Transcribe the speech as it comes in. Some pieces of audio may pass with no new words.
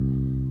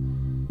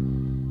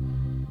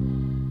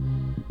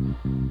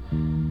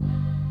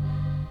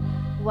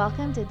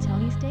Welcome to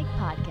Tony Steak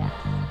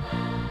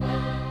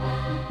Podcast.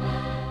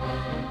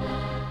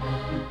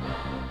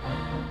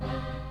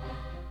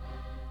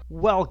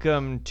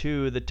 Welcome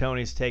to the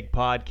Tony's Take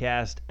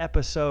Podcast,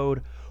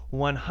 episode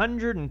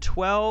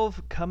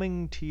 112,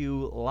 coming to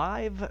you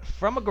live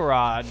from a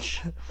garage.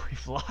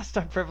 We've lost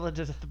our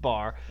privileges at the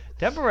bar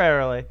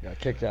temporarily. Got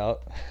kicked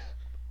out.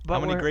 But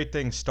How many great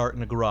things start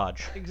in a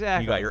garage?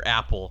 Exactly. You got your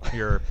Apple,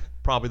 your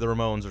probably the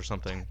Ramones or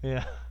something.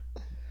 Yeah.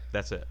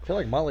 That's it. I feel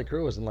like Motley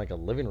Crue was in like a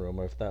living room,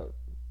 if that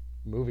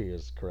movie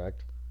is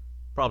correct.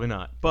 Probably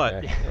not.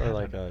 But Or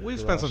like a we've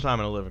garage. spent some time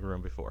in a living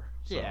room before.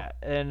 So. Yeah,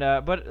 and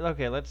but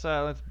okay, let's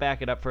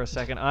back it up for a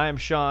second. I'm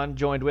Sean.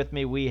 Joined with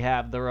me, we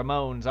have the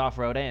Ramones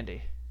Off-Road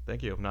Andy.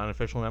 Thank you. Not an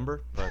official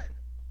member, but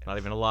not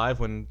even alive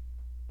when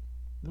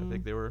I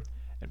think they were.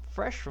 And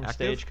fresh from Active?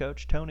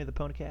 Stagecoach, Tony the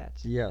Pony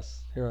Cats.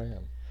 Yes, here I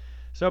am.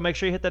 So make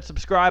sure you hit that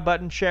subscribe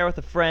button, share with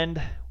a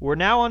friend. We're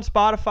now on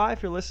Spotify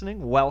if you're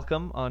listening.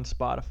 Welcome on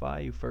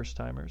Spotify, you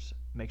first-timers.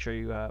 Make sure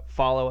you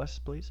follow us,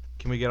 please.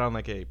 Can we get on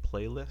like a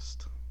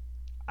playlist?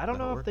 I don't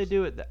That know if they works.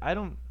 do it.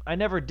 I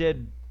never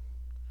did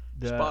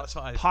the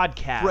Spotify's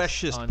podcast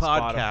freshest on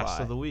podcast Spotify.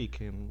 of the week,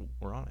 and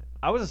we're on it.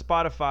 I was a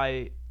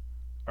Spotify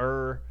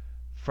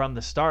from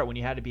the start when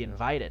you had to be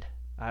invited.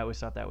 I always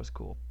thought that was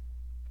cool.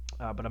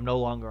 But I'm no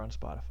longer on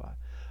Spotify.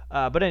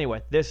 But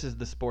anyway, this is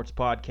the sports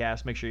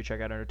podcast. Make sure you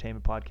check out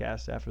Entertainment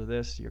Podcast after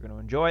this. You're going to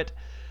enjoy it.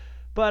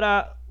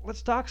 But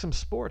let's talk some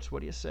sports. What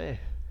do you say?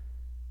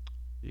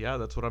 Yeah,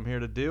 that's what I'm here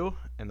to do,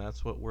 and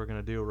that's what we're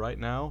gonna do right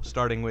now.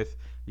 Starting with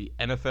the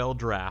NFL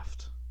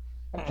draft.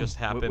 It just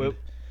happened whoop.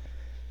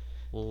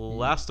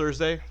 last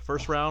Thursday,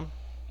 first round.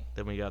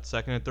 Then we got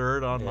second and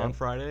third on Yep.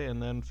 Friday,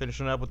 and then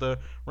finishing up with the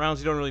rounds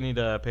you don't really need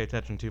to pay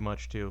attention too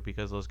much to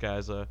because those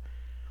guys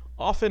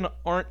often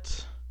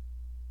aren't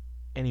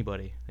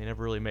anybody. They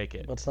never really make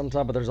it. But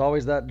there's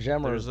always that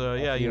gem. There's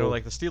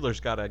like the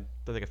Steelers got a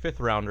fifth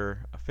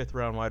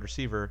round wide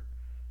receiver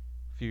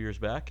a few years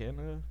back,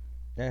 and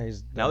Yeah,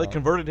 he's now they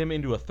converted him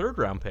into a third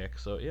round pick.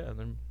 So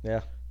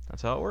Yeah,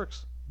 that's how it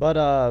works.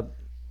 but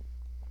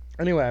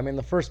anyway, I mean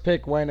the first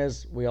pick went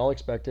as we all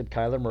expected,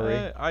 Kyler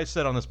Murray. I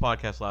said on this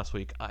podcast last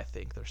week, I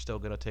think they're still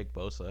gonna take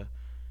Bosa,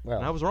 well,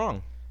 and I was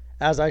wrong.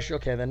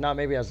 okay, then not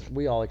maybe as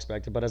we all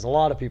expected, but as a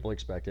lot of people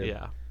expected.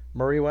 Yeah.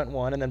 Murray went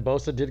 1, and then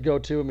Bosa did go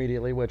 2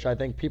 immediately, which I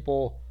think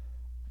people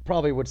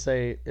probably would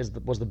say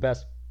was the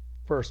best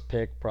first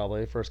pick,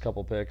 probably first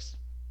couple picks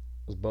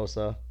was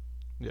Bosa.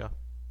 Yeah.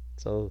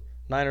 So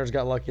Niners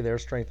got lucky there,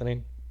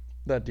 strengthening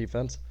that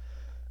defense.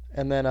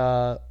 And then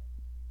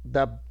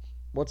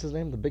what's his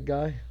name, the big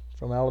guy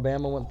from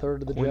Alabama went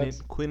third to the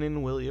Jets.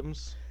 Quinnen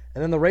Williams.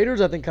 And then the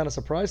Raiders, I think, kind of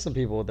surprised some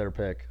people with their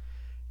pick,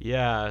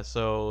 Yeah.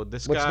 So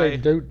this which guy.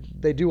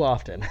 they do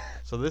often.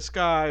 So this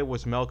guy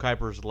was Mel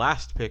Kiper's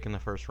last pick in the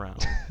first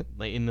round,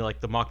 in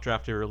the mock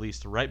draft they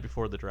released right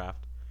before the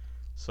draft.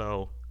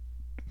 So,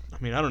 I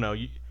mean, I don't know.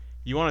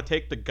 You want to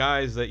take the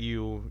guys that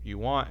you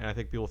want, and I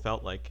think people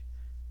felt like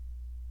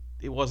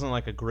it wasn't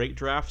like a great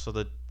draft. So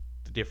the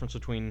difference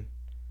between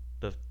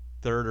the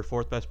third or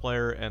fourth best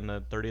player and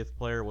the 30th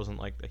player wasn't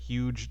like a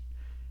huge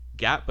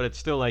gap, but it's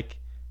still like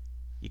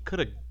you could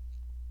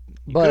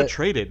have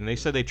traded, and they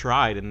said they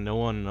tried, and no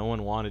one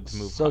wanted to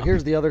move. So up.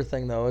 here's the other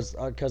thing, though, is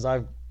because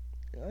I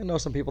know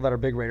some people that are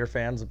big Raider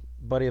fans. A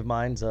buddy of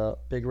mine's a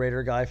big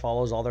Raider guy,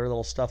 follows all their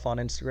little stuff on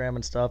Instagram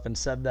and stuff, and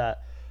said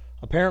that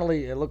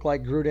apparently it looked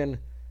like Gruden,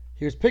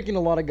 he was picking a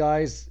lot of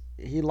guys.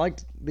 He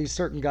liked these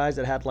certain guys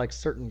that had like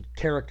certain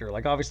character.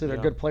 Like obviously they're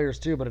good players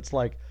too, but it's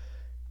like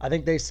I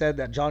think they said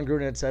that John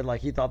Gruden had said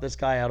like he thought this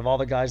guy out of all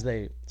the guys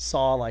they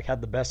saw like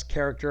had the best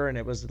character, and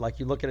it was like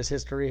you look at his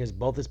history.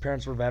 Both his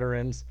parents were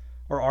veterans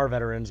or are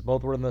veterans.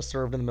 Both were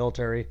served in the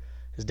military.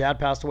 His dad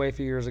passed away a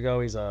few years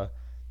ago. He's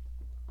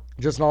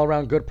just an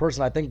all-around good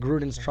person. I think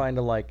Gruden's trying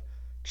to like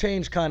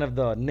change kind of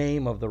the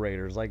name of the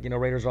Raiders. Like,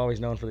 Raiders are always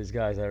known for these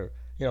guys that are,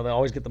 they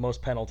always get the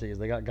most penalties.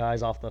 They got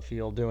guys off the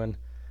field doing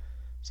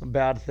some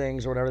bad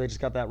things or whatever. They just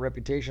got that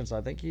reputation. So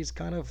I think he's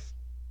kind of,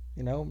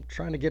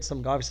 trying to get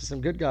obviously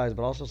some good guys,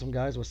 but also some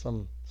guys with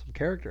some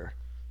character.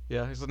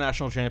 Yeah, he's a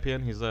national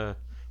champion. He's for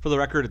the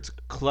record, it's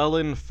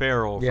Clelin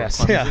Ferrell. From Yes,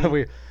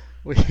 Clemson.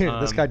 yeah,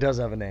 this guy does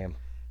have a name.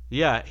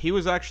 Yeah, he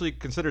was actually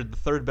considered the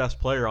third best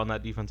player on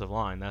that defensive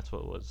line. That's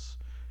what was.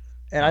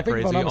 And I think,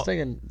 if I'm crazy. not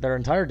mistaken, their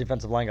entire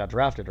defensive line got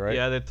drafted, right?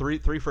 Yeah, they had three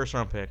first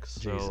round picks.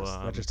 Jesus, So,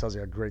 that just tells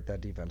you how great that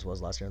defense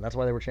was last year, and that's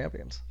why they were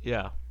champions.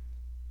 Yeah,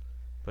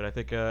 but I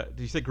think do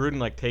you think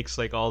Gruden takes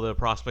all the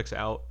prospects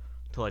out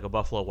to a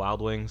Buffalo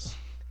Wild Wings?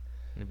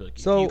 And he'd be like,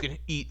 So- you can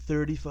eat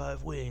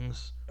 35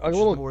 wings, A which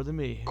little is more than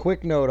me.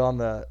 Quick note on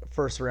the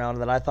first round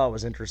that I thought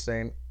was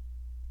interesting.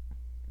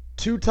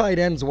 2 tight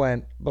ends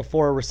went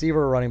before a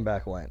receiver or running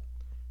back went.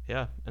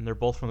 Yeah, and they're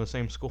both from the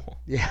same school.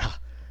 Yeah,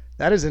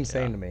 that is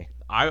insane Yeah. to me.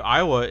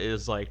 Iowa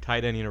is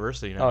tight end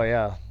university now. Oh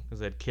yeah, because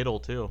they had Kittle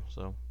too.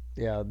 So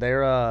yeah,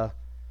 they're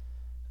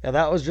yeah,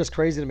 that was just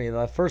crazy to me.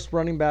 The first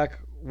running back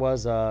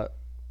was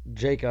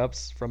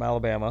Jacobs from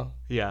Alabama.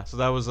 yeah, so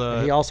that was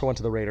He also went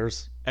to the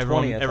Raiders.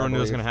 everyone 20th, I knew it was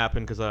believe. going to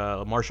happen because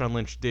Marshawn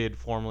Lynch did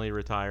formally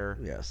retire.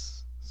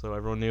 Yes. So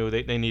everyone knew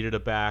they needed a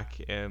back,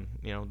 and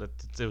that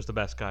it was the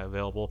best guy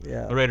available.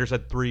 Yeah. The Raiders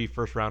had 3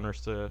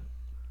 first-rounders to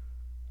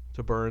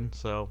burn,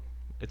 so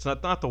it's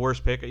not the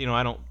worst pick.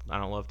 I don't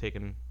love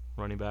taking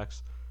running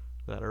backs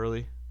that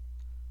early.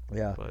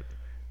 Yeah. But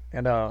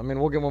And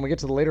when we get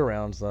to the later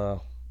rounds, I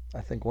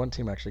think one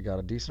team actually got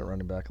a decent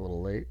running back a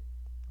little late.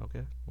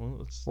 okay,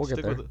 well We'll get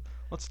stick there. with it.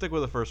 Let's stick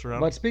with the first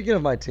round. But speaking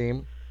of my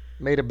team,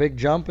 made a big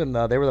jump, and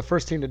they were the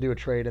first team to do a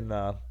trade in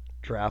the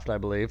draft, I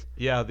believe.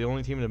 Yeah, the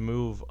only team to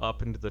move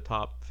up into the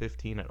top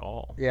 15 at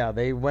all. Yeah,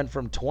 they went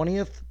from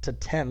 20th to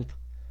 10th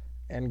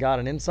and got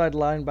an inside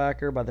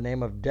linebacker by the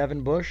name of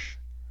Devin Bush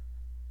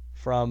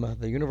from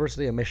the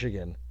University of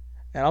Michigan.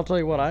 And I'll tell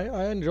you what,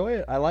 I enjoy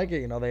it. I like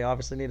it. They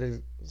obviously need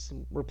to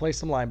replace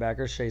some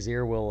linebackers.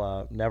 Shazier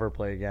will never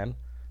play again.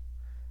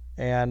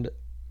 And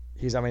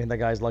the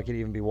guy's lucky to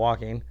even be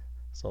walking.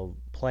 So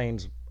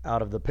playing's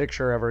out of the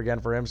picture ever again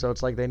for him. So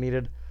it's like they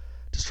needed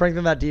to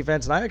strengthen that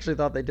defense. And I actually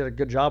thought they did a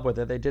good job with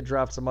it. They did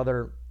draft some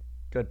other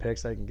good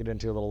picks I can get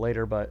into a little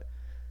later. But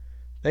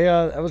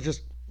that was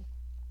just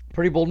a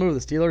pretty bold move. The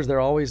Steelers,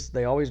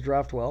 they always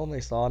draft well, and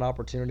they saw an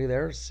opportunity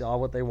there, saw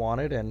what they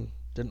wanted, and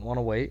didn't want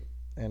to wait,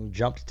 and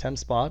jumped 10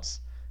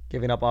 spots,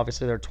 giving up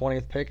obviously their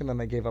 20th pick, and then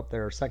they gave up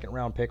their second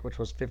round pick, which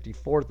was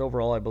 54th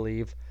overall, I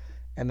believe.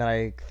 And then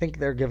I think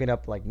they're giving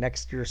up like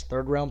next year's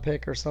third round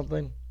pick or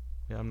something.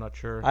 Yeah, I'm not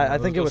sure. I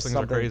think it was things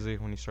something are crazy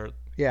when you start.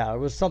 Yeah, it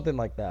was something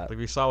like that. Like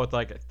we saw with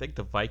I think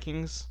the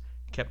Vikings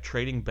kept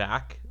trading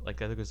back.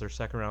 Like I think it was their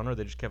second rounder.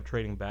 They just kept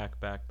trading back,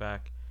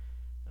 and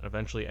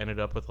eventually ended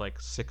up with like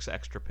 6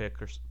 extra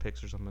picks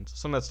or something. So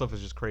some of that stuff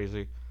is just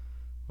crazy.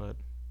 But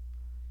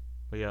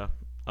yeah.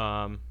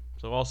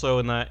 So also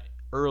in that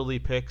early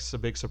picks, a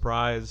big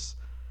surprise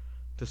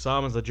to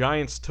some is the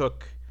Giants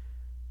took,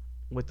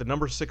 with the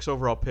number 6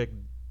 overall pick,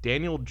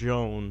 Daniel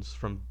Jones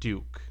from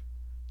Duke.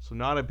 So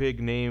not a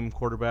big name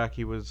quarterback.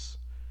 He was,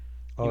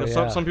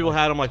 some people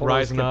had him like Totally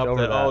rising skipped up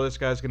over that, that. this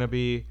guy's gonna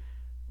be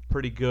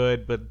pretty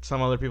good, but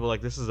some other people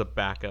like, this is a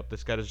backup.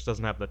 This guy just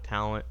doesn't have the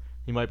talent.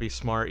 He might be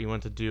smart. He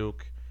went to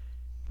Duke,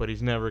 but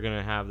he's never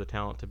gonna have the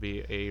talent to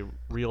be a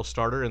real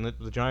starter. And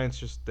the Giants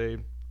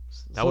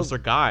that was their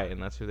guy,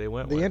 and that's who they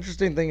went with. The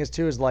interesting thing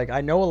is like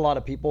I know a lot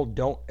of people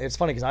don't. It's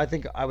funny because I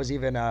think I was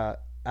even at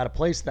a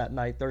place that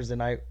night, Thursday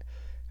night,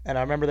 and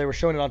I remember they were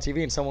showing it on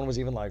TV, and someone was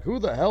even like, "Who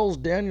the hell's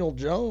Daniel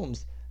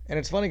Jones?" And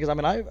it's funny because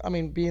I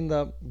mean, being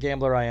the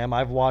gambler I am,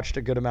 I've watched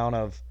a good amount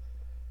of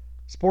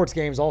sports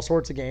games, all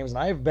sorts of games, and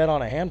I've bet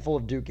on a handful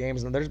of Duke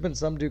games. And there's been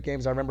some Duke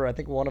games. I remember, I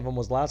think one of them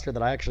was last year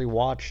that I actually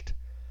watched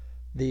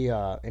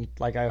I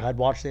had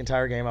watched the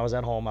entire game. I was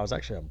at home. I'm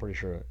pretty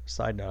sure.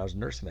 Side note, I was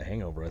nursing a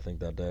hangover, I think,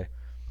 that day.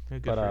 Yeah,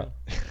 good But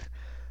for you.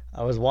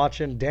 I was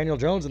watching Daniel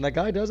Jones, and that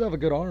guy does have a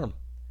good arm.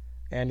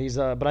 And he's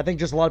but I think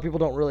just a lot of people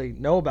don't really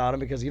know about him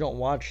because you don't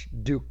watch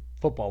Duke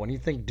football. When you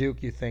think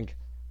Duke, you think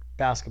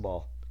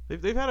basketball.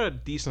 They've had a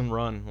decent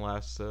run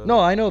last. No,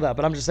 I know that,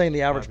 but I'm just saying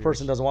the average 5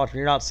 person years. doesn't watch. When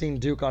you're not seeing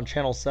Duke on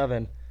Channel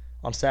 7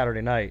 on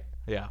Saturday night.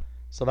 Yeah.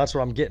 So that's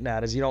what I'm getting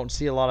at is you don't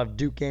see a lot of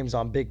Duke games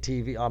on big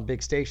TV, on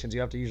big stations.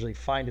 You have to usually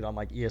find it on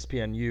like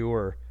ESPNU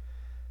or,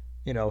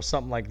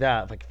 something like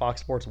that. Like Fox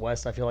Sports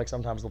West, I feel like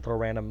sometimes they'll throw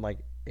random like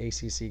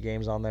ACC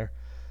games on there.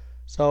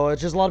 So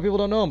it's just a lot of people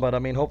don't know him, but I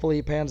mean, hopefully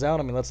he pans out.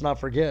 I mean, let's not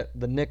forget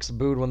the Knicks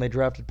booed when they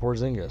drafted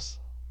Porzingis.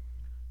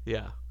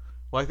 Yeah.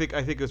 Well, I think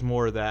it was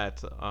more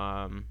that.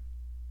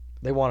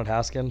 They wanted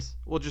Haskins.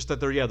 Well, just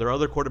that there are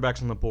other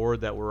quarterbacks on the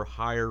board that were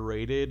higher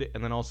rated,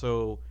 and then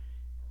also,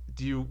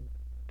 do you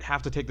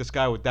have to take this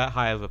guy with that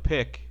high of a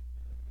pick?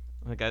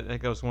 Like I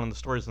think that was one of the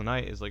stories of the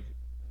night. Is like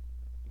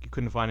you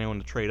couldn't find anyone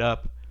to trade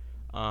up.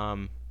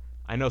 I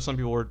know some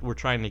people were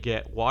trying to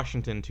get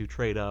Washington to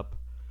trade up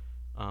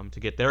to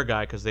get their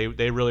guy because they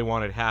really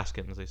wanted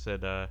Haskins. They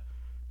said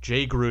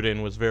Jay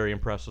Gruden was very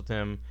impressed with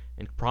him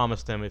and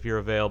promised him, if you're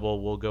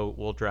available,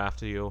 we'll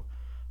draft you.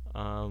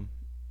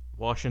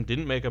 Washington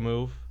didn't make a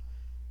move.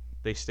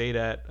 They stayed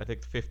at, I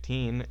think,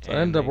 15. So it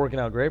ended up working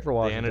out great for They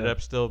Washington. ended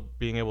up still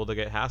being able to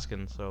get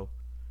Haskins. So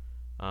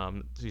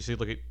you see,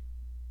 look at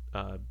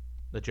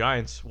the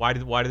Giants. Why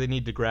do they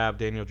need to grab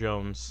Daniel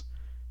Jones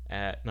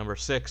at number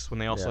 6 when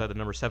they also had the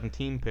number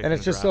 17 pick? And in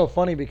it's the just draft? so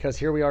funny because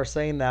here we are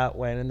saying that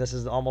and this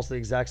is almost the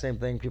exact same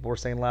thing people were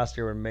saying last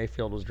year when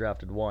Mayfield was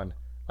drafted 1.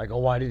 Like, oh,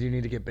 why did you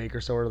need to get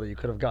Baker so early? You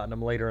could have gotten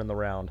him later in the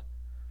round.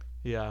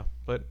 Yeah,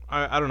 but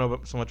I don't know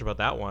so much about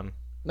that one.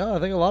 No, I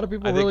think a lot of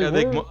people I were.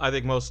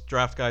 think most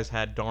draft guys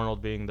had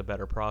Darnold being the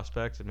better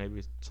prospect, and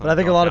maybe. But I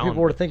think a lot of people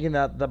were thinking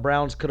that the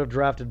Browns could have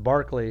drafted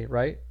Barkley,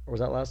 right? Or was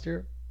that last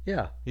year?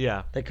 Yeah.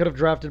 Yeah. They could have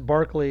drafted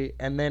Barkley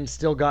and then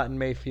still gotten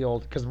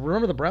Mayfield. Because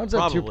remember, the Browns had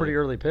 2 Probably. pretty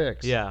early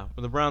picks. Yeah,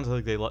 but the Browns,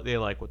 I think they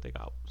like what they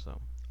got. So.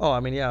 Oh,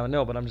 I mean, yeah,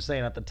 no, but I'm just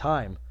saying at the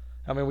time.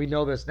 I mean, we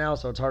know this now,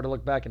 so it's hard to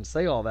look back and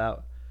say all that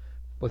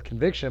with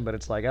conviction. But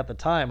it's like at the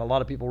time, a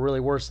lot of people really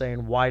were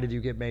saying, "Why did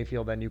you get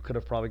Mayfield? Then you could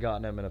have probably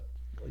gotten him in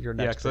your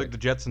next." Yeah, because like the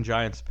Jets and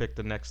Giants picked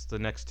the next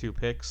 2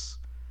 picks,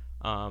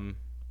 and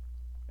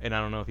I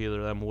don't know if either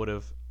of them would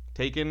have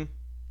taken.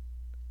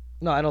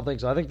 No, I don't think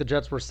so. I think the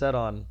Jets were set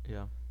on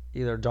Yeah.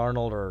 either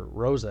Darnold or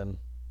Rosen.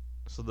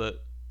 So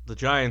the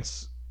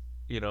Giants,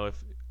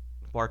 if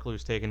Barkley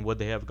was taken, would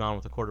they have gone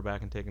with the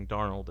quarterback and taken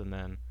Darnold, and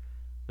then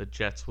the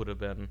Jets would have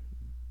been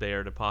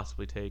there to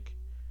possibly take.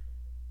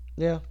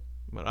 Yeah.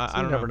 But So I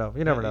you don't never know.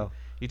 You never know.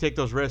 You take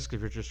those risks if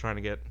you're just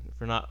trying to if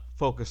you're not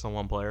focused on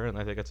one player, and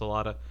I think it's a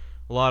lot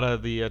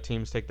of the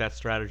teams take that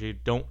strategy.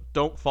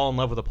 Don't fall in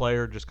love with a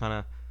player, just kind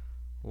of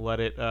let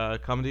it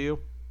come to you.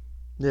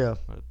 Yeah.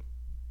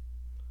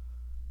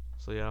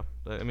 So yeah,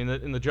 I mean,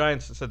 the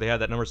Giants said they had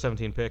that number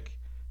 17 pick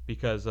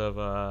because of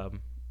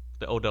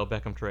the Odell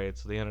Beckham trade,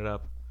 so they ended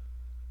up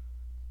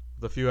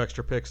with a few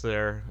extra picks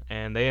there,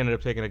 and they ended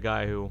up taking a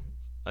guy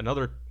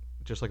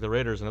just like the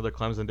Raiders, another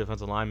Clemson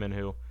defensive lineman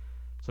who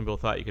some people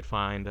thought you could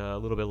find a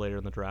little bit later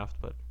in the draft,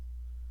 but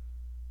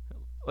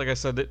like I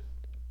said, that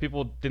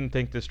people didn't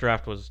think this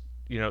draft was,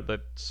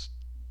 that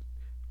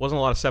wasn't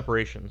a lot of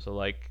separation. So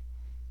like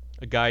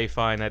a guy you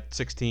find at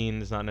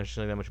 16 is not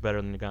necessarily that much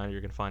better than the guy you're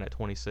gonna find at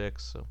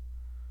 26. So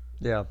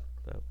Yeah.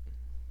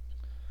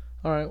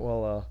 All right.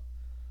 Well,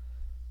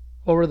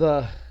 what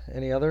were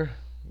any other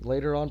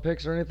later on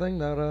picks or anything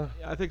that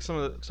I think some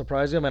of the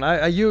surprised you? I mean,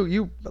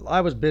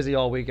 I was busy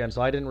all weekend,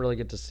 so I didn't really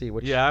get to see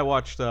which. I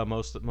watched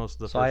most of the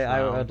So first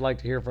round. I'd like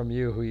to hear from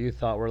you who you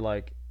thought were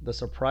like the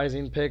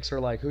surprising picks, or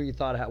like who you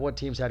thought what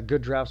teams had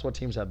good drafts, what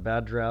teams had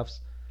bad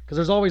drafts. Because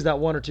there's always that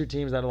one or two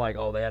teams that are like,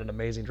 oh, they had an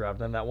amazing draft.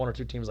 Then that one or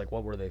two teams like,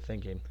 what were they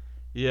thinking?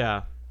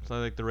 Yeah. So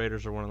I think the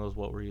Raiders are one of those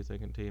what were you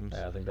thinking teams.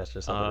 Yeah, I think that's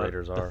just how the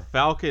Raiders The are.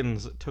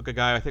 Falcons took a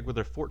guy I think with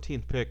their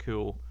 14th pick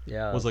who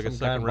was like a some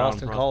guy second in round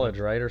Boston prospect. College,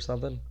 right, or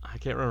something. I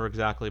can't remember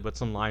exactly, but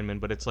some lineman.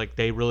 But it's like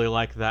they really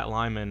like that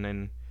lineman,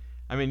 and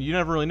I mean you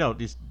never really know.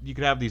 You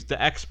could have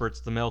the experts,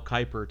 the Mel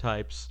Kiper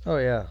types, Oh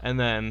yeah. and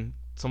then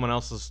someone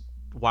else's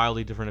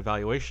wildly different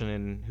evaluation,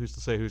 and who's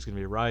to say who's going to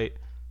be right?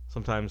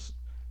 Sometimes,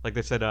 like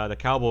they said, the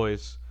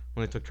Cowboys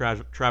when they took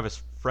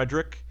Travis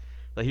Frederick,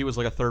 that he was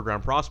like a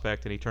third-round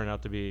prospect, and he turned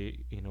out to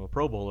be a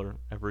Pro Bowler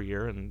every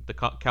year, and the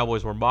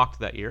Cowboys were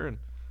mocked that year, and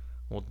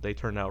well, they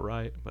turned out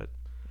right. But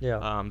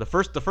Yeah. the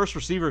first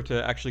receiver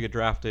to actually get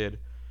drafted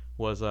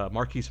was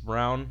Marquise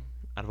Brown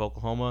out of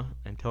Oklahoma,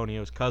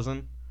 Antonio's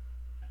cousin.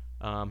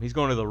 He's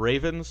going to the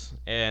Ravens,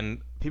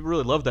 and people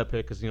really love that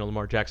pick because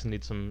Lamar Jackson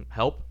needs some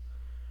help.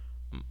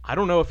 I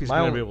don't know if he's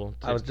going to be able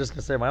to. I was just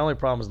gonna say my only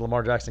problem is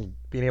Lamar Jackson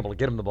being able to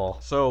get him the ball.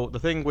 So the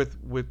thing with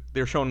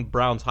they're showing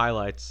Brown's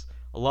highlights,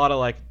 a lot of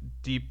like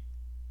deep,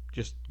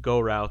 just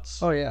go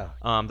routes. Oh yeah.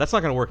 That's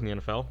not going to work in the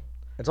NFL.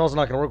 It's also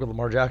not gonna work with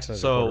Lamar Jackson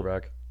as a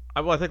quarterback.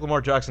 I think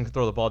Lamar Jackson can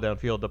throw the ball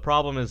downfield. The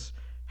problem is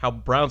how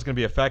Brown's going to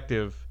be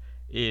effective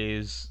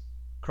is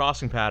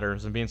crossing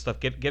patterns and being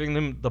stuff, getting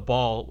them the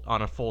ball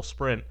on a full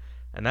sprint,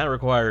 and that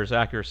requires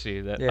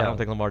accuracy that I Yeah. don't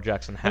think Lamar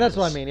Jackson has. And that's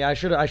what I mean. Yeah, I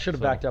should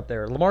have backed up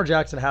there. Lamar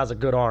Jackson has a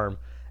good arm.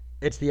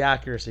 It's the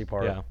accuracy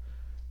part. Yeah.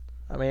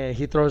 I mean,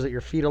 he throws at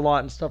your feet a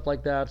lot and stuff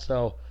like that.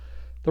 So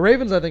the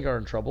Ravens, I think, are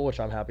in trouble, which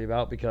I'm happy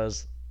about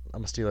because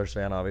I'm a Steelers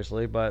fan,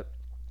 obviously. But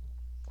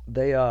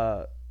they,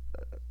 I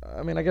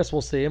mean, I guess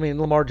we'll see. I mean,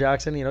 Lamar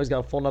Jackson, he's got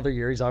a full another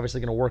year. He's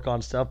obviously going to work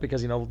on stuff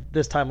because,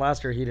 this time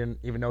last year he didn't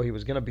even know he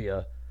was going to be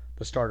the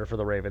starter for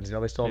the Ravens.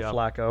 They still have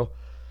Flacco,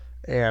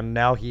 and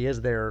now he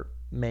is their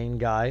main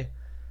guy.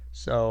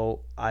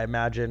 So I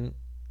imagine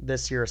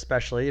this year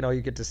especially,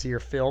 you get to see your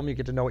film, you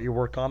get to know what you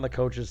work on, the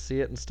coaches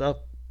see it and stuff,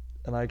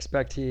 and I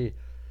expect he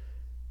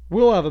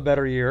will have a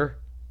better year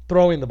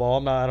throwing the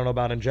ball. I don't know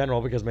about in general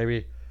because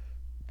maybe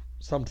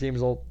some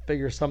teams will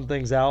figure some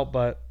things out,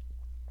 but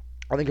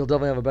I think he'll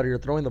definitely have a better year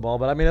throwing the ball.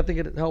 But I mean, I think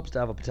it helps to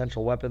have a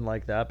potential weapon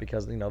like that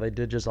because they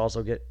did just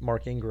also get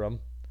Mark Ingram,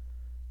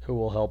 who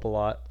will help a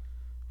lot.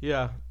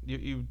 Yeah,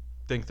 you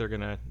think they're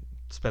gonna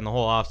spend the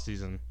whole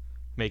offseason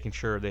making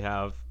sure they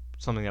have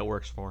something that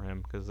works for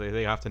him because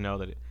they have to know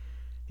that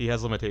he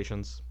has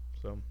limitations.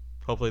 So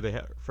hopefully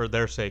for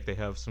their sake they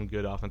have some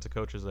good offensive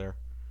coaches there.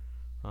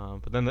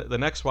 But then the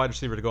next wide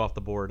receiver to go off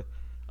the board,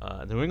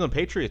 the New England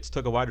Patriots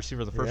took a wide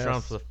receiver in the first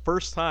round for the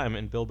first time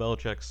in Bill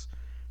Belichick's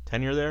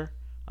tenure there.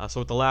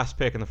 So with the last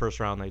pick in the first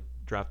round, they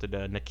drafted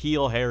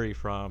N'Keal Harry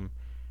from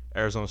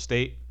Arizona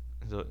State.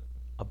 He's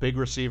a big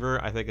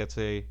receiver. I think that's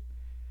a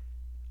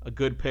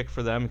good pick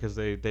for them because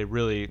they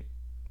really,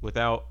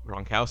 without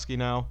Gronkowski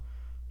now,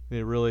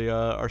 they really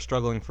are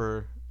struggling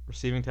for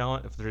receiving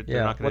talent. If they're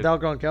not going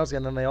without Gronkowski,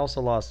 and then they also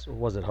lost.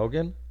 Was it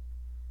Hogan?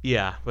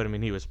 Yeah, but I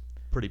mean he was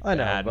pretty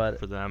bad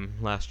for them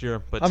last year.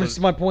 But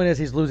my point is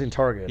he's losing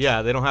targets.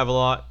 Yeah, they don't have a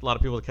lot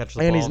of people to catch the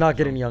ball. And he's not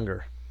getting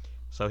younger.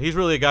 So he's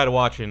really a guy to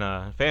watch in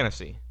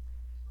fantasy.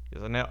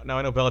 Because now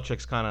I know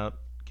Belichick's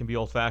can be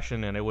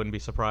old-fashioned, and I wouldn't be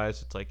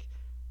surprised. It's like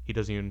he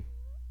doesn't even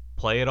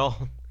play at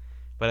all.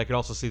 But I could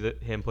also see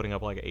him putting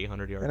up like an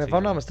 800 yards. And if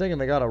I'm not mistaken,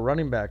 they got a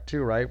running back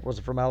too, right? Was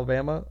it from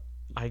Alabama?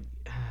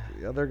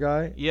 The other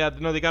guy? Yeah,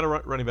 no, they got a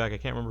running back. I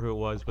can't remember who it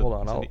was, but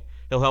hold on,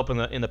 he'll help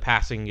in the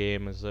passing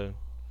game as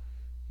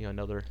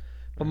another.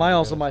 But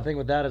my thing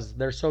with that is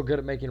they're so good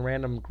at making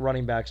random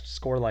running backs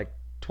score like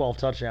 12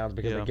 touchdowns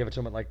because they give it to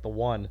them at like the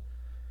 1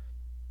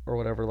 or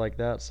whatever like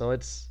that. So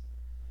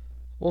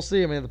we'll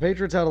see. I mean, the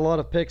Patriots had a lot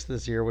of picks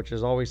this year, which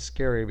is always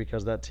scary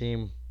because that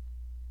team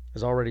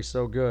is already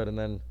so good, and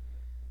then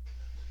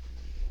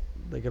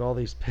they get all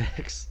these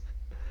picks.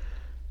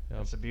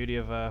 That's the beauty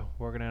of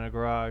working in a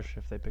garage.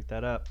 If they pick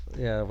that up,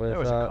 Yeah, with there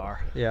was a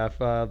car. Yeah,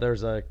 if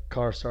there's a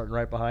car starting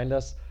right behind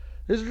us,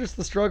 these are just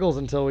the struggles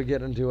until we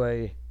get into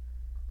a.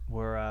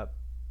 We're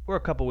a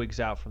couple weeks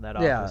out from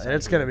that. Yeah, office and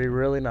it's going to be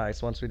really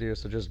nice once we do.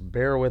 So just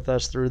bear with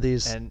us through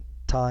these And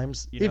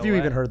times, you if know you what?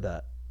 even heard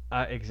that.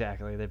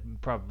 Exactly. They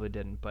probably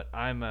didn't, but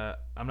I'm not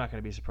going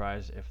to be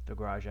surprised if the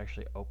garage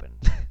actually opened.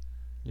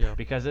 Yeah.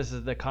 Because this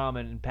is the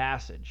common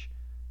passage.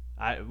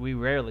 We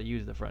rarely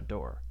use the front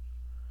door.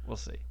 We'll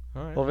see.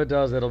 All right. Well, if it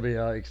does, it'll be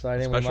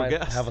exciting. We Special might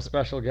guest. have a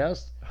special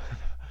guest.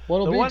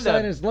 What'll The be one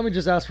exciting that- is, let me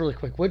just ask really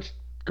quick, which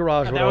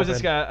garage would That was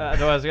open? what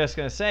I was just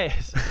going to say.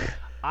 Is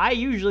I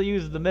usually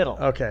use the middle.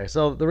 Okay,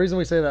 so the reason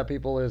we say that,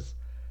 people, is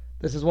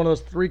this is one of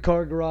those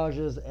 3-car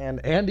garages,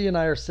 and Andy and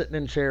I are sitting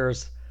in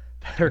chairs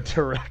that are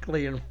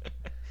directly in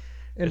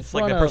It's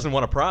front like the of person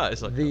won a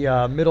prize. Like,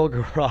 the middle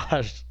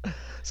garage.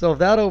 So if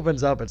that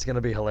opens up, it's going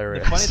to be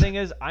hilarious. The funny thing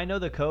is, I know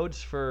the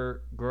codes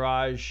for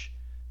garage,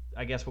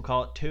 I guess we'll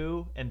call it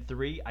 2 and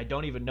 3. I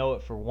don't even know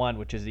it for 1,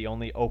 which is the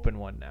only open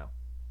one now.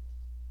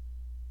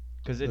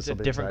 Because it's a This'll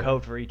be different exciting.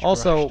 code for each garage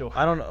Also, door.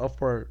 I don't know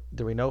if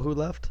do we know who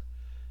left?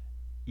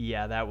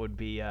 Yeah, that would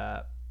be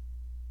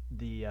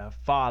the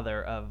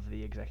father of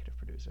the executive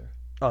producer.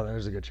 Oh,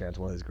 there's a good chance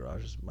one of these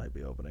garages might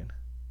be opening.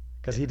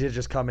 Because he did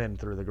just come in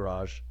through the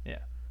garage. Yeah.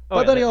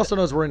 But then he also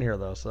knows we're in here,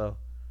 though, so.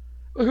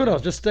 Who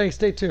knows? Just stay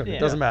tuned. Yeah, It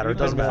doesn't matter. It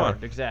doesn't it'll be matter.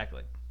 fun.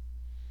 Exactly.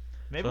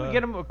 Maybe So, we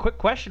get him a quick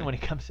question when he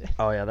comes in.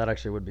 Oh, yeah, that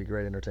actually would be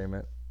great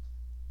entertainment.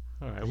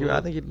 all right. I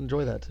Well, think you'd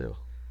enjoy that, too.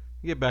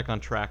 get back on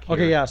track here.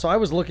 Okay, yeah, so I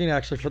was looking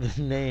actually for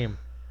the name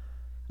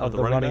of Of the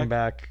the running running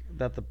back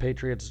that the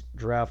Patriots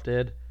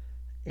drafted,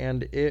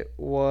 and it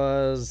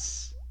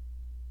was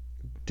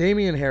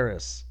Damian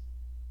Harris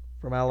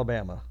from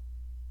Alabama.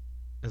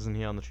 Isn't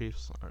he on the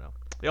Chiefs? I don't know.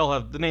 They all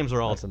have the names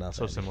are all That's enough.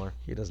 so Andy. similar.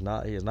 He is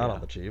not Yeah.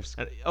 on the Chiefs.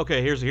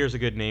 Okay, here's a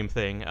good name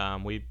thing.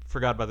 We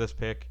forgot about this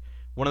pick.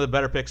 One of the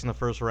better picks in the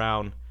first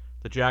round.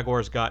 The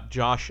Jaguars got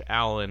Josh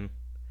Allen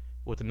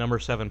with the number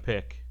 7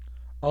 pick.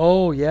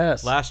 Oh,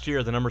 yes. Last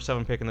year, the number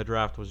 7 pick in the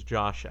draft was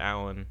Josh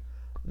Allen.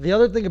 The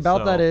other thing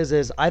about So- that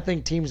is I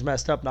think teams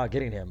messed up not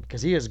getting him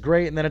because he is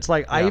great. And then it's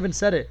like, I Yeah. even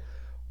said it,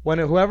 when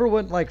whoever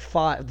went like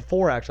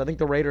 4 actually, I think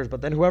the Raiders,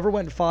 but then whoever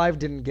went 5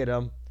 didn't get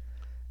him.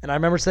 And I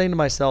remember saying to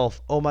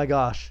myself, oh my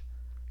gosh,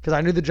 because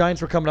I knew the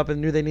Giants were coming up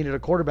and knew they needed a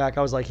quarterback.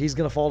 I was like, he's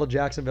going to fall to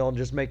Jacksonville and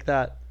just make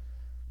that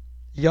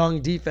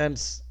young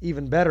defense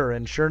even better.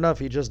 And sure enough,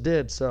 he just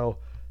did. So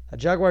a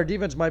Jaguar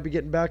defense might be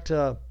getting back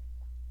to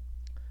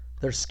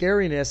their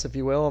scariness, if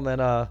you will. And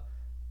then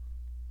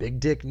Big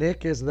Dick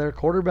Nick is their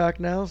quarterback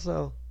now.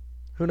 So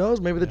who knows?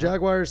 Maybe the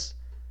Jaguars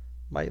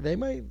might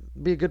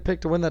be a good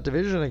pick to win that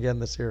division again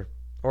this year.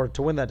 Or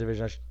to win that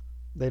division.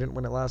 They didn't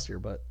win it last year,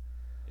 but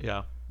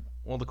Yeah.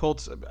 Well, the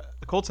Colts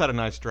had a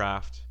nice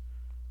draft.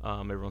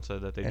 Everyone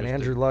said that they and just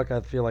Andrew did. Luck, I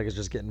feel like, is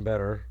just getting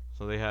better.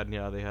 So they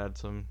had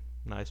some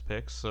nice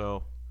picks.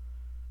 So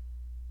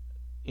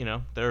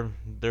they're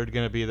going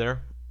to be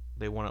there.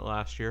 They won it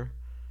last year.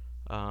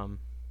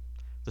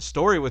 The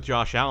story with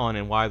Josh Allen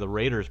and why the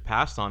Raiders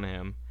passed on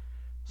him,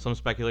 some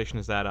speculation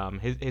is that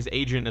his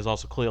agent is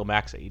also Khalil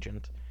Mack's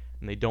agent,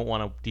 and they don't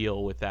want to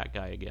deal with that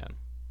guy again.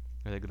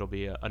 I think it'll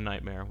be a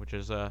nightmare, which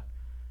is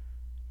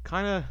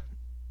kind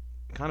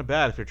of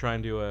bad if you're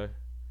trying to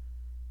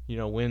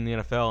win the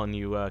NFL and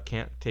you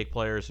can't take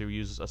players who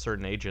use a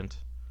certain agent.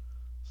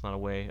 It's not a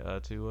way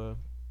to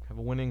have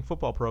a winning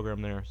football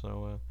program there.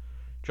 So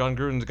John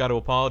Gruden's got to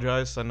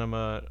apologize, send him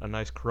a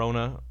nice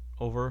Corona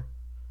over,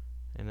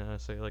 and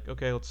say like,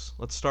 okay, let's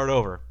start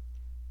over,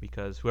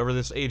 because whoever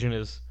this agent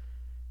is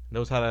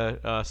knows how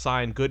to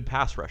sign good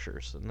pass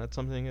rushers, and that's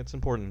something that's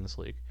important in this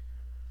league.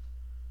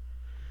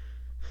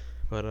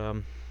 But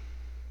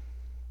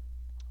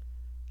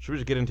should we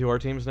just get into our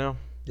teams now?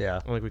 Yeah. I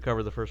think we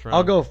covered the first round.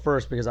 I'll go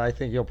first because I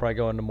think you'll probably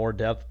go into more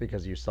depth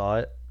because you saw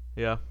it.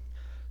 Yeah.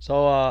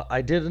 So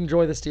I did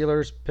enjoy the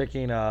Steelers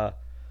picking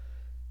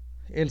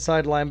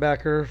inside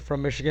linebacker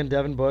from Michigan,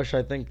 Devin Bush.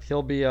 I think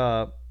he'll be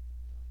a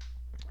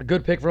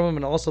good pick from him,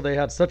 and also they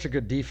had such a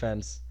good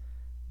defense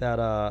that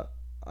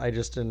I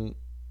just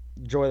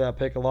enjoy that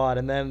pick a lot.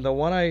 And then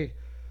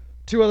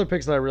two other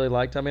picks that I really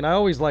liked. I mean, I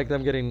always like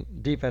them getting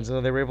defense,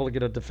 and they were able to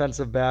get a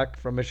defensive back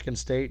from Michigan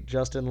State,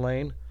 Justin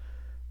Lane.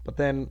 But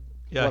then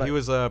Yeah, he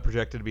was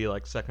projected to be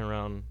like second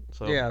round.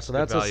 So so good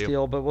that's value. a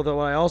steal. But what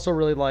I also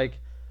really like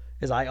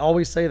is I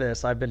always say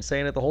this. I've been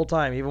saying it the whole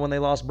time. Even when they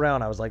lost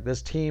Brown, I was like,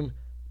 this team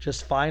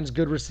just finds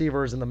good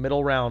receivers in the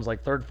middle rounds,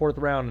 like third, fourth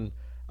round. And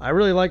I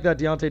really like that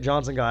Deontay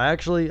Johnson guy. I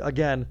actually,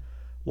 again,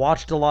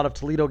 watched a lot of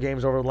Toledo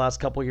games over the last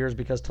couple of years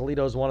because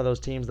Toledo is one of those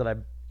teams that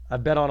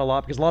I've bet on a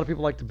lot, because a lot of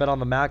people like to bet on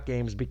the MAC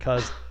games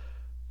because,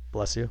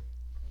 bless you,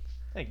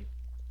 Thank you.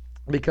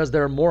 because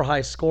they're more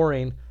high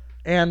scoring,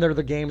 and they're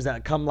the games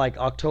that come like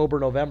October,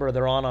 November,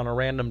 they're on a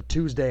random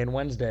Tuesday and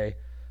Wednesday.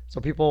 So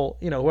people,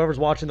 whoever's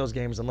watching those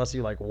games, unless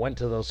you like went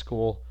to those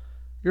school,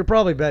 you're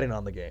probably betting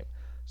on the game.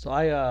 So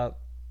I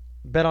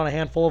bet on a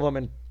handful of them,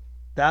 and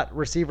that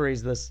receiver,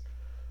 he's this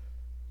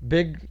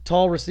big,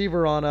 tall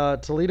receiver on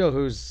Toledo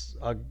who's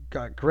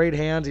got great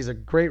hands. He's a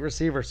great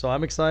receiver, so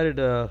I'm excited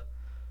to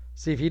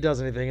see if he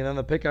does anything. And then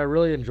the pick I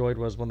really enjoyed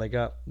was when they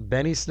got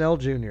Benny Snell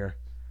Jr.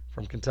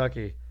 from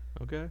Kentucky.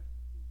 Okay.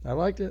 I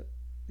liked it.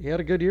 He had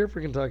a good year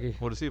for Kentucky.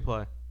 What does he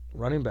play?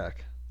 Running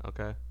back.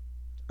 Okay.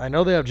 I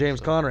know they have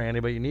James Conner, Andy,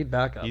 but you need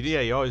backups.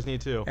 You always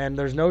need to. And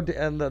there's no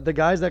the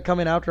guys that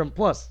come in after him.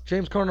 Plus,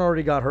 James Conner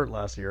already got hurt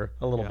last year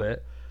a little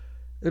bit.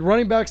 The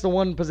running back's the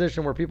one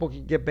position where people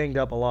can get banged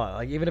up a lot.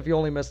 Like even if you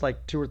only miss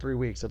like 2 or 3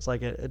 weeks, it's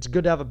like it's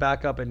good to have a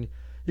backup, and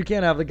you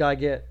can't have the guy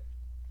get.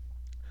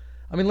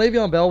 I mean,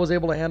 Le'Veon Bell was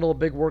able to handle a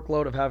big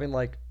workload of having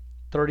like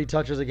 30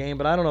 touches a game,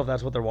 but I don't know if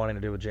that's what they're wanting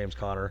to do with James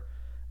Conner.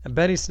 And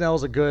Benny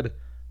Snell's a good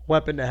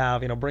weapon to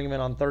have. Bring him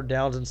in on third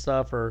downs and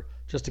stuff, or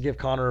just to give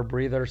Conner a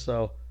breather.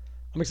 So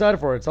I'm excited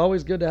for it. It's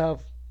always good to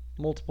have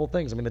multiple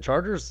things. I mean, the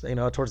Chargers,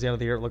 towards the end of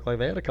the year, it looked like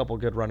they had a couple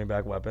good running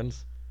back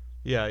weapons.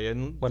 Yeah,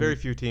 and very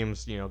few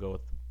teams, go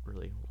with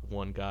really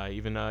one guy.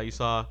 Even you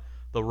saw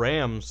the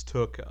Rams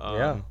took.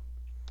 I'm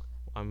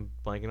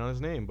blanking on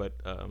his name, but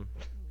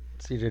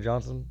C.J.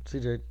 Johnson,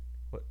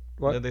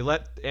 What? They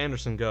let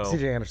Anderson go.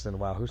 C.J. Anderson.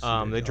 Wow, who's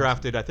C.J. They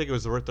drafted. I think it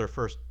was their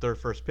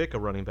first pick, a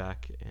running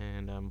back,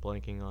 and I'm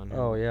blanking on.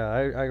 Oh yeah,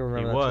 I remember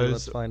he that was, too.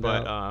 Let's find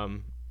but out.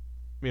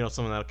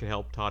 Someone that can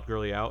help Todd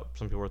Gurley out.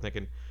 Some people were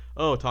thinking,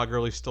 oh, Todd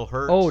Gurley's still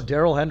hurt. Oh,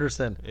 Darrell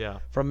Henderson. Yeah.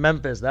 From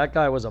Memphis. That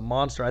guy was a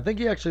monster. I think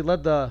he actually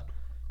led the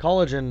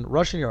college in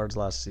rushing yards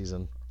last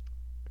season.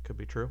 Could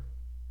be true.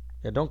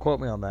 Yeah, don't quote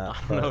me on that.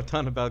 I don't know a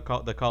ton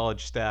about the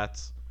college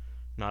stats.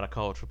 Not a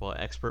college football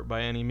expert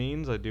by any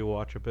means. I do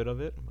watch a bit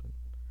of it. But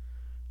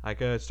I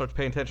could start to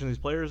pay attention to these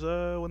players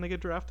when they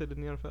get drafted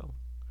in the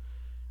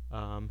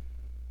NFL.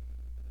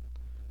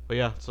 But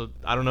yeah, so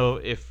I don't know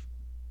if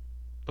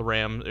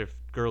if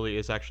Gurley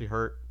is actually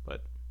hurt,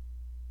 but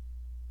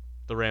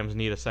the Rams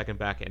need a second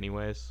back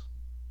anyways.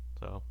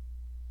 So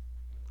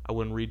I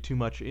wouldn't read too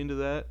much into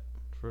that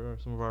for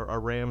some of our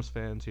Rams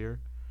fans here.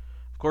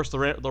 Of course, the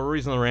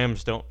reason the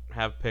Rams don't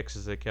have picks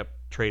is they kept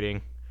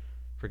trading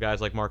for guys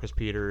like Marcus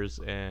Peters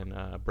and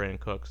Brandon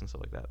Cooks and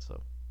stuff like that.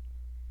 So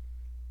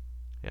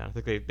yeah, I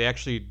think they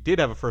actually did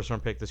have a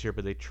first-round pick this year,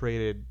 but they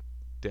traded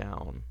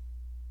down.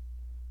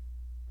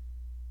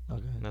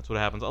 Okay. And that's what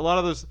happens. A lot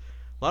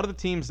of the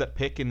teams that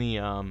pick in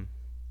the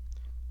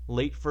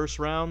late first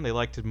round, they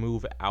like to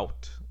move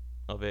out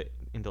of it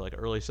into like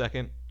early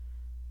second,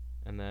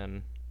 and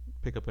then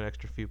pick up an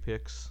extra few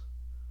picks.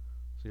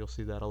 So you'll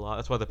see that a lot.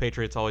 That's why the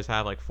Patriots always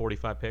have like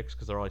 45 picks,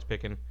 because they're always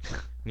picking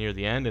near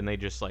the end, and they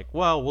just like,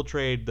 well, we'll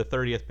trade the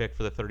 30th pick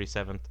for the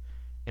 37th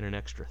and an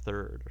extra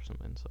third or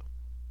something. So.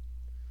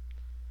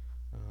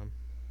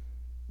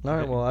 All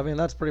right, well, I mean,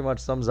 that's pretty much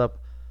sums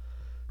up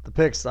the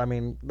picks. I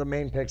mean, the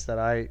main picks that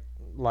I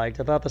liked.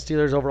 I thought the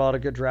Steelers overall had a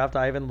good draft.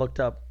 I even looked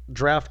up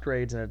draft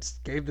grades, and it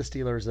gave the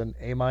Steelers an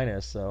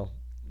A-. So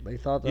they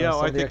thought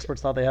some of the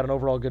experts thought they had an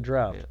overall good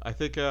draft. Yeah, I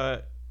think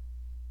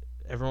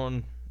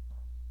everyone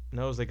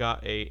knows they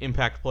got a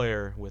impact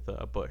player with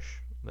a Bush.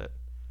 That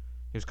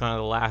he was kind of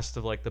the last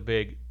of like the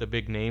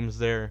big names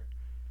there.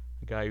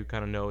 A guy you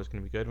kind of know is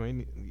going to be good. I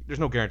mean, there's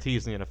no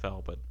guarantees in the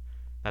NFL, but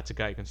that's a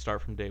guy you can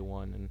start from day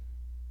one and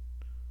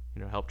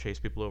help chase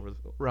people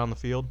around the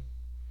field.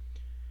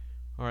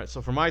 All right,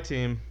 so for my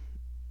team,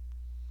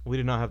 we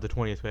did not have the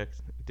 20th pick.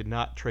 Did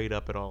not trade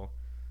up at all.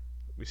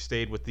 We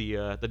stayed with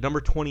the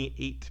number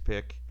 28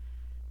 pick,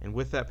 and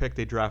with that pick,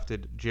 they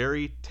drafted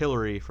Jerry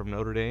Tillery from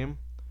Notre Dame,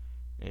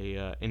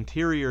 a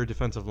interior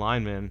defensive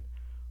lineman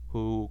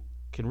who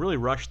can really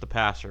rush the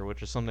passer,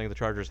 which is something the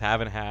Chargers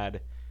haven't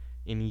had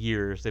in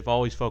years. They've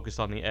always focused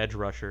on the edge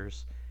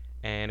rushers,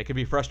 and it can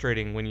be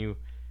frustrating when you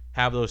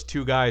have those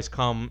two guys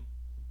come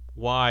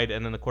wide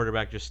and then the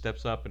quarterback just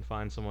steps up and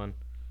finds someone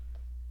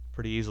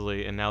pretty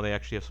easily, and now they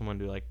actually have someone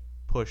to like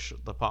push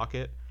the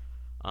pocket.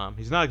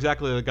 He's not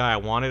exactly the guy I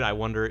wanted. I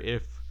wonder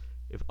if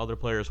other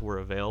players were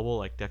available,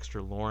 like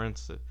Dexter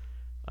Lawrence,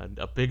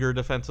 a bigger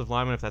defensive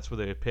lineman, if that's where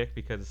they would pick,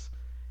 because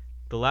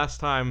the last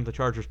time the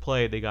Chargers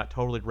played, they got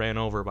totally ran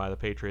over by the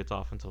Patriots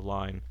offensive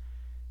line,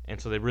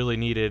 and so they really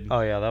needed.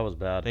 Oh yeah, that was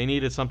bad. They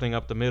needed something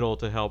up the middle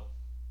to help,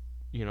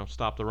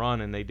 stop the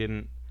run, and they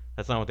didn't.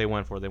 That's not what they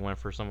went for. They went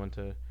for someone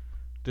to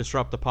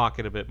disrupt the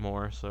pocket a bit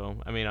more. So,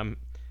 I mean, I'm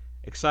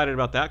excited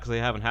about that because they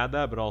haven't had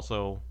that, but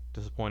also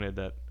disappointed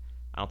that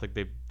I don't think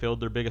they filled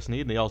their biggest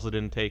need. And they also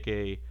didn't take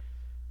a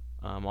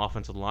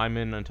offensive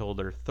lineman until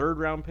their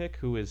third-round pick,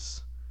 who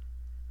is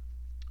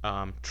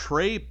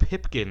Trey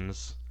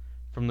Pipkins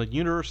from the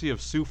University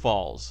of Sioux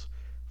Falls.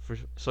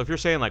 So if you're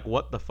saying, like,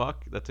 what the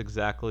fuck, that's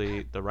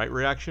exactly the right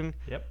reaction.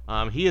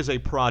 Yep. He is a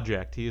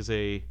project. He is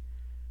a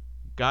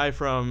guy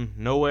from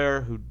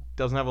nowhere who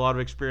doesn't have a lot of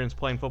experience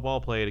playing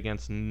football, played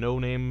against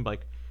no-name,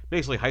 like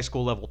basically high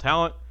school level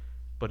talent,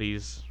 but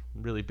he's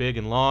really big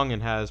and long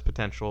and has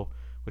potential,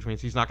 which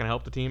means he's not going to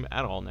help the team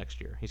at all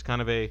next year. He's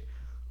kind of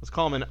let's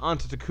call him an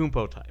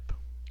Antetokounmpo type.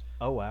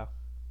 Oh, wow.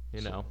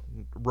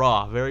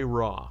 Raw, very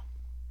raw.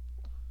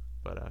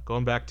 But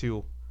going back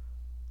to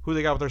who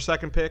they got with their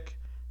second pick,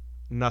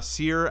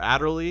 Nasir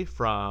Adderley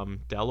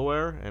from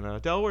Delaware,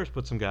 and Delaware's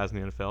put some guys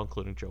in the NFL,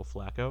 including Joe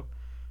Flacco.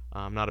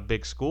 Not a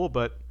big school,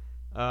 but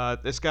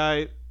this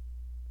guy,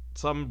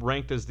 some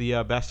ranked as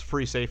the best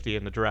free safety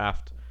in the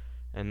draft,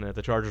 and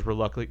the Chargers were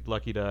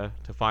lucky to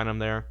find him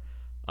there.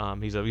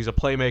 He's a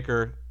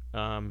playmaker.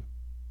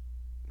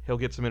 He'll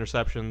get some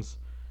interceptions,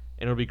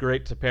 and it'll be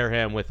great to pair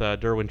him with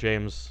Derwin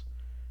James,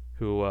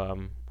 who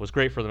was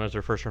great for them as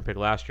their first-round pick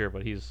last year,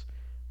 but he's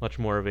much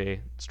more of a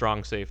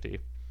strong safety.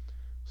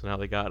 So now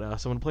they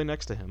got someone to play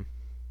next to him.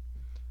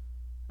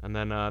 And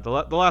then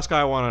the last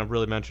guy I want to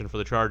really mention for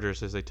the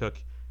Chargers is they took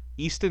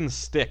Easton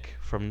Stick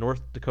from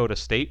North Dakota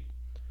State.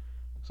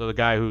 So the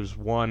guy who's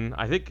won,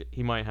 I think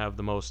he might have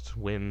the most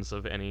wins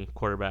of any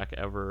quarterback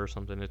ever or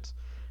something.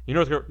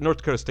 North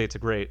Dakota State's a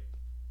great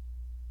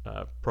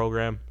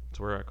program. It's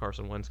where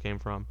Carson Wentz came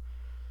from.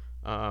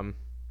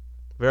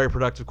 Very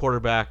productive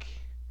quarterback.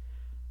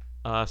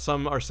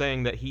 Some are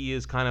saying that he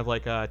is kind of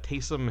like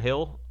Taysom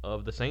Hill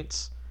of the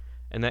Saints,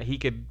 and that he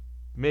could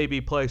maybe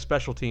play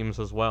special teams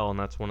as well, and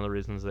that's one of the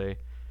reasons they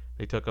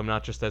took him,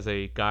 not just as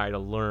a guy to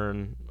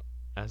learn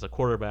as a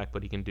quarterback,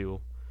 but he can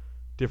do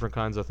different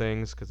kinds of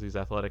things because he's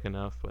athletic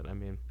enough. But, I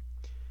mean,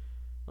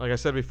 like I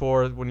said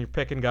before, when you're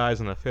picking guys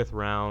in the 5th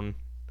round,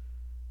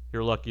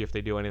 you're lucky if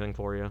they do anything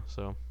for you.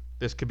 So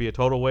this could be a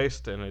total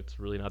waste, and it's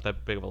really not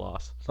that big of a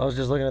loss. So I was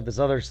just looking at this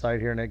other site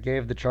here, and it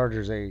gave the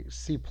Chargers a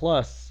C+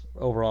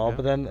 overall,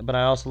 Yeah. but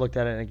I also looked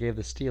at it and it gave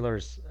the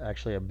Steelers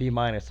actually a B-.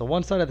 So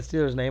one side of the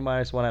Steelers an A-,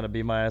 one had a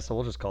B-, so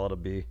we'll just call it a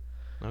B.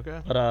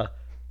 Okay. But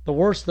the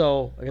worst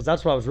though, because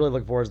that's what I was really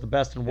looking for, is the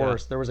best and Yeah.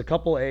 worst. There was a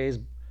couple A's,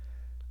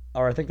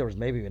 or I think there was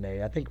maybe an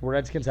A. I think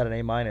Redskins had an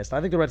A-. I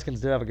think the Redskins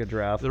did have a good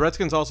draft. The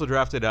Redskins also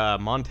drafted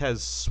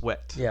Montez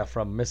Sweat. Yeah,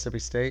 from Mississippi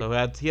State. So he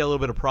had a little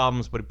bit of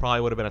problems, but he probably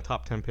would have been a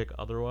top 10 pick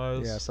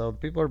otherwise. Yeah, so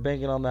people are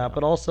banking on that.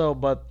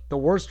 But the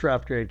worst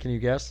draft grade, can you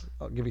guess?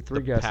 I'll give you 3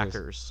 the guesses.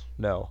 Packers.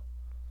 No.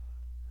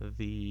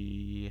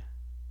 The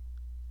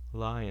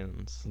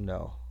Lions.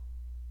 No.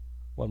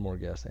 One more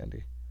guess,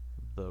 Andy.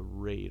 The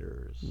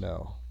Raiders.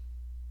 No.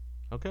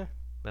 Okay.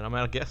 Then I'm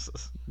out of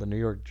guesses. The New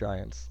York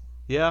Giants.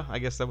 Yeah, I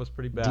guess that was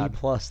pretty bad. D+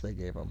 they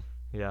gave them,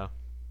 Yeah.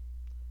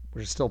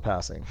 which is still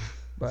passing.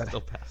 But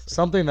Still passing.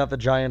 something that the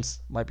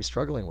Giants might be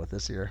struggling with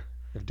this year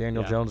if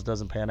Daniel Yeah. Jones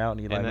doesn't pan out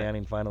and Eli And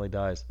Manning finally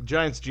dies.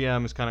 Giants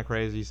GM is kind of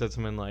crazy. He said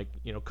something like,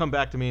 come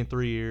back to me in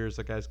 3 years.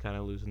 That guy's kind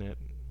of losing it.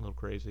 A little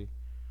crazy.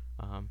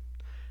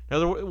 Now,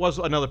 there was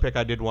another pick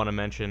I did want to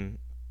mention.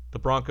 The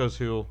Broncos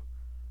who,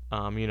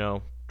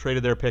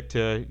 traded their pick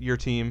to your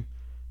team,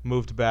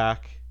 moved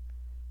back.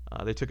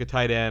 They took a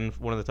tight end,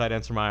 one of the tight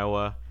ends from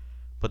Iowa.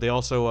 But they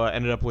also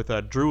ended up with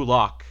Drew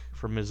Lock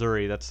from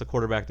Missouri. That's the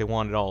quarterback they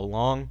wanted all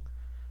along.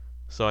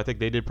 So I think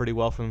they did pretty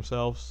well for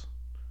themselves,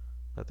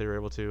 that they were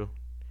able to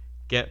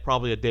get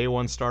probably a day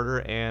one starter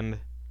and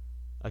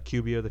a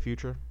QB of the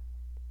future.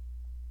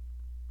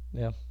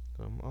 Yeah.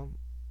 So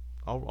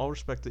I'll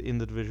respect it in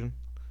the division.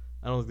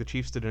 I don't think the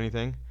Chiefs did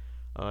anything.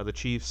 The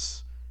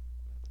Chiefs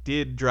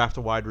did draft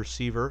a wide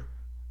receiver.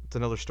 It's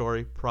another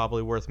story,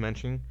 probably worth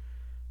mentioning.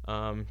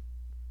 So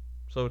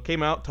it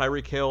came out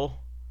Tyreek Hill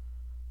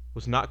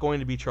was not going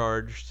to be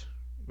charged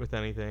with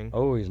anything.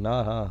 Oh, he's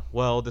not, huh?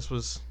 Well, this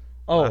was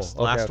Oh,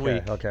 last okay,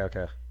 week.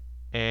 Okay.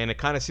 And it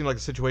kind of seemed like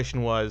the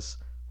situation was,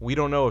 we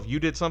don't know if you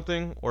did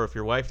something or if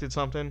your wife did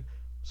something,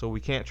 so we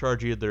can't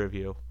charge either of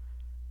you.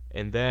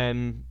 And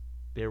then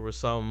there was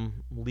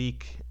some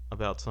leak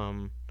about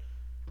some,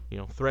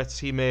 threats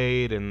he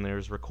made, and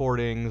there's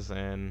recordings,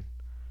 and it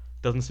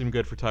doesn't seem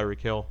good for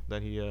Tyreek Hill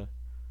that he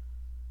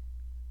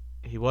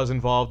was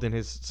involved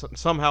in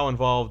somehow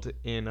involved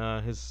in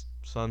his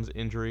son's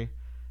injury.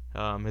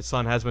 His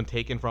son has been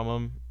taken from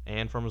him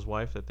and from his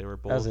wife, that they were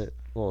both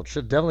Well, it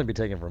should definitely be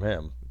taken from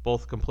him.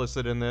 both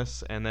complicit in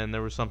this. And then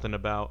there was something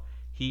about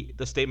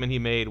the statement he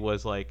made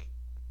was like,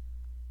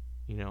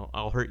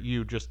 I'll hurt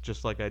you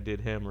just like I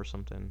did him or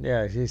something.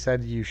 Yeah, he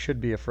said you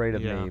should be afraid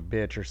of Yeah. me,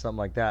 bitch, or something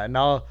like that. And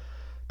I'll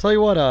tell you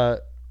what,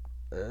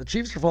 the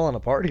Chiefs are falling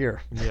apart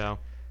here. Yeah.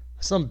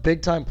 Some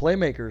big-time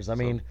playmakers. I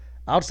mean,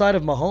 outside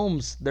of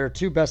Mahomes, their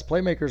 2 best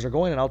playmakers are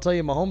going. And I'll tell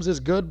you, Mahomes is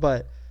good,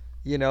 but,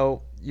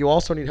 you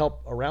also need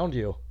help around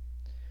you.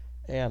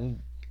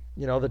 And,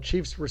 the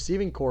Chiefs'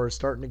 receiving core is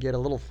starting to get a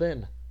little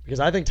thin.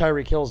 Because I think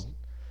Tyreek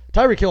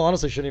Hill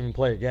honestly shouldn't even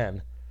play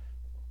again.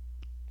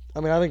 I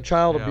mean, I think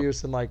child Yeah.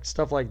 abuse and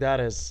stuff like that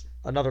is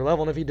another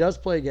level. And if he does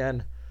play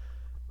again,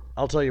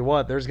 I'll tell you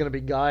what, there's going to be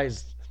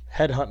guys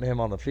headhunting him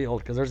on the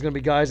field because there's going to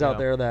be guys out Yeah.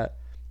 there that,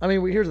 I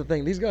mean, here's the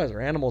thing: these guys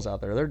are animals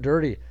out there. They're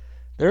dirty.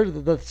 They're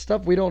the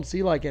stuff we don't see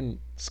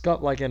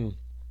in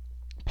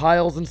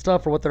piles and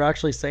stuff, or what they're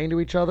actually saying to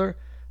each other.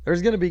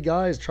 There's going to be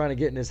guys trying to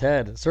get in his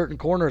head. Certain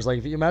corners,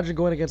 if you imagine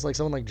going against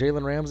someone like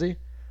Jalen Ramsey,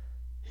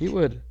 he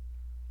would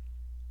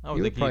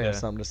probably have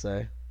something to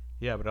say.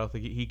 Yeah, but I don't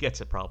think he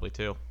gets it probably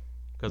too,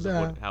 because of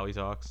Yeah. how he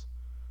talks.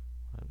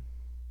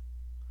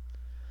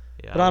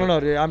 Yeah, But I don't know,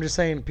 dude. I'm just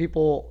saying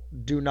people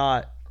do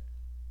not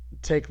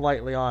take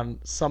lightly on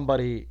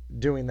somebody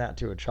doing that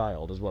to a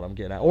child is what I'm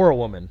getting at. Or a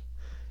woman.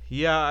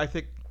 Yeah, I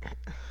think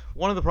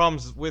one of the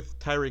problems with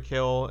Tyreek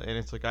Hill, and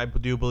it's like I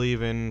do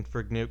believe in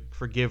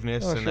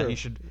forgiveness and that sure. he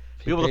should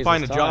If be able to pays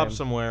find a his job time.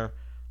 somewhere.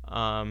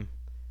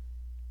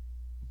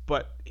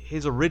 But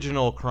his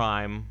original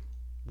crime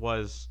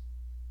was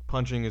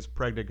punching his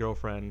pregnant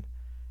girlfriend,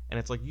 and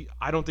it's like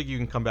I don't think you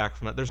can come back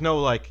from that. There's no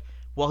like,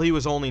 well, he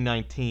was only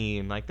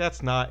 19. Like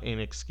that's not an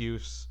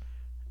excuse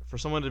for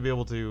someone to be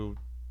able to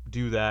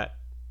do that.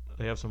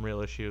 They have some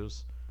real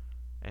issues,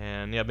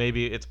 and yeah,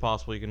 maybe it's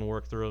possible you can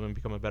work through them and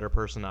become a better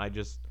person.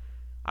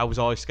 I was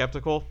always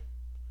skeptical,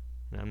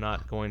 and I'm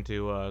not going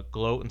to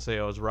gloat and say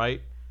I was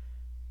right,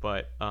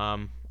 but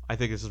I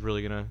think this is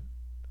really gonna.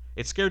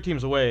 It scared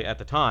teams away at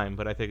the time,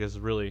 but I think this is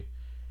really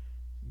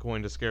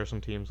going to scare some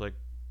teams. Like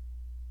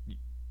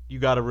you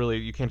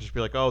can't just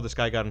be like, oh, this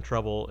guy got in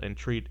trouble and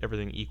treat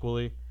everything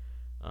equally.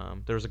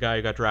 There was a guy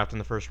who got drafted in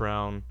the first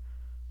round.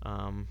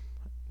 I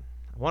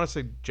want to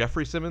say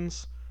Jeffrey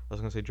Simmons. I was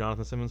going to say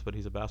Jonathan Simmons, but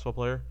he's a basketball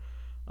player.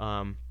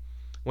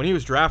 When he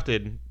was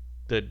drafted,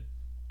 the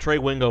Trey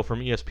Wingo from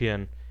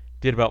ESPN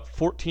did about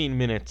 14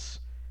 minutes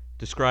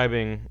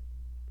describing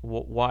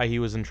why he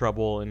was in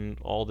trouble and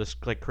all this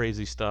like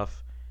crazy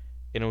stuff.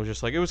 And it was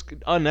just like, it was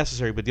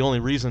unnecessary, but the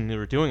only reason they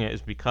were doing it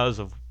is because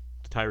of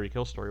the Tyreek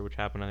Hill story, which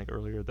happened, I think,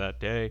 earlier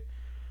that day.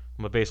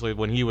 But basically,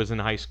 when he was in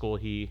high school,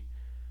 he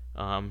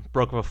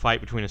broke up a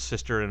fight between his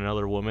sister and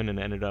another woman and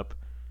ended up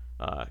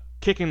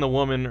kicking the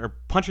woman or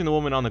punching the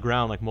woman on the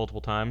ground like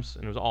multiple times,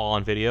 and it was all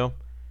on video.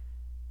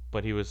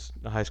 But he was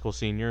a high school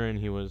senior, and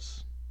he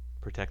was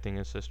protecting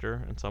his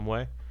sister in some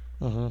way.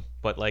 Mm-hmm.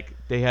 But like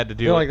they had to I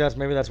do feel it. like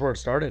maybe that's where it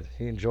started.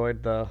 He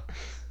enjoyed the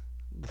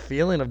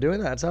feeling of doing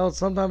that. That's how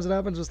sometimes it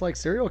happens with like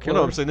serial Well, killers.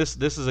 no, I'm saying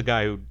this is a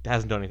guy who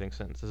hasn't done anything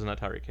since. This is not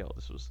Tyreek Hill.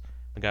 This was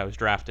the guy who was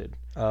drafted.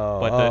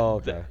 But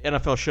okay. the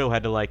NFL show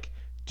had to like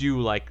do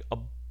like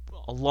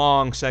a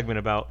long segment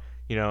about,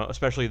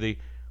 especially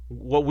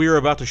what we're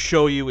about to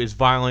show you is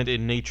violent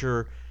in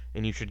nature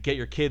and you should get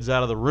your kids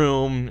out of the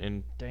room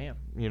and Damn.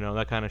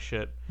 that kind of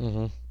shit.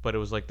 Mm-hmm. But it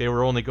was like they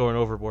were only going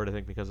overboard, I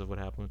think, because of what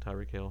happened with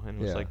Tyreek Hill. And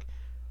it was Yeah. like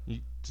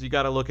you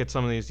got to look at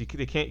some of these. You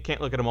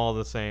can't look at them all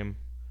the same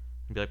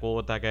and be like, well,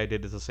 what that guy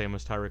did is the same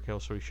as Tyreek Hill,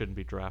 so he shouldn't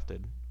be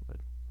drafted. But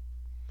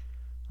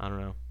I don't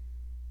know.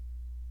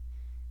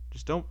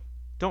 Just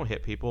don't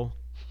hit people.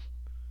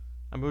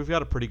 I mean, we've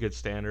got a pretty good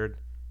standard.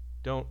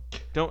 Don't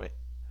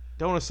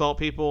assault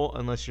people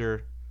unless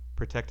you're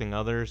protecting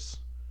others.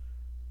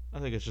 I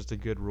think it's just a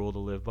good rule to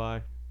live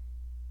by.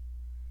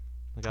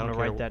 Like I'm gonna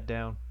write that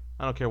down.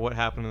 I don't care what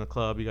happened in the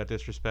club. You got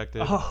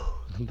disrespected.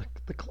 Oh,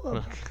 the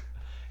club.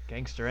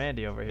 gangster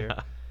Andy over here.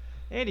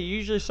 Andy, you're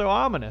usually so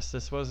ominous.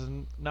 This was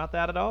not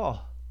that at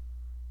all.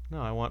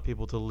 No, I want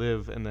people to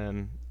live and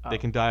then they Oh.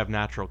 can die of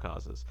natural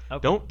causes.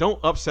 Okay. Don't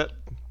upset.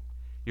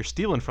 You're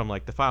stealing from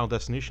like the Final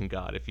Destination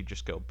God if you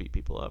just go beat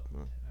people up.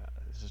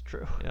 This is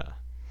true. Yeah.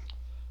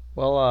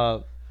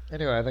 Well,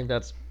 anyway, I think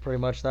that's pretty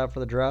much that for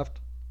the draft.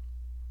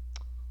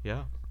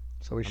 Yeah.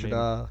 So we I should.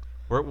 mean,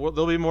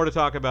 there'll be more to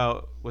talk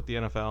about with the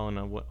NFL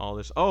and what all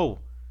this. Oh,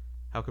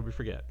 how could we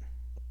forget?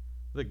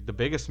 The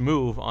biggest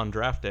move on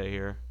draft day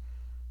here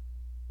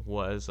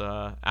was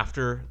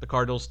after the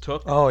Cardinals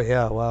took Oh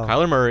yeah! Wow.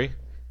 Kyler Murray.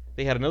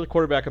 They had another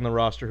quarterback on the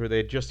roster who they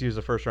had just used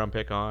a first-round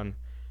pick on,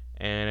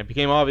 and it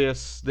became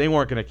obvious they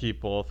weren't going to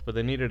keep both, but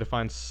they needed to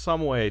find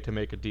some way to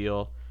make a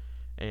deal,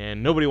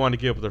 and nobody wanted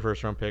to give up their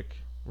first-round pick.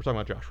 We're talking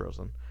about Josh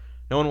Rosen.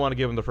 No one wanted to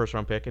give him the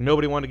first-round pick, and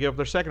nobody wanted to give up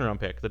their second-round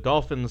pick. The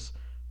Dolphins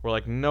were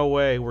like, no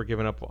way, we're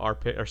giving up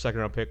our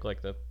second-round pick,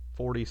 like the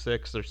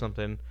 46th or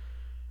something,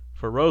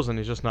 for Rosen.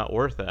 He's just not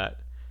worth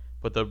that.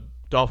 But the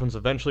Dolphins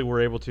eventually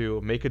were able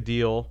to make a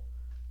deal,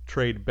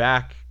 trade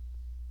back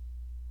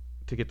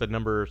to get the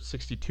number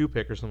 62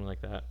 pick or something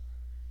like that.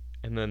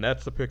 And then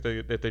that's the pick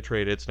that they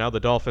traded. So now the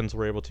Dolphins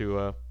were able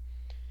to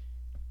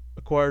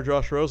acquire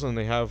Josh Rosen.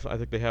 I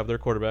think they have their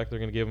quarterback. They're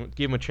going to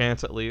give him a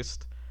chance at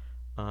least.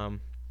 I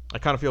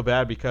kind of feel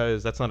bad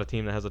because that's not a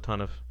team that has a ton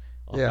of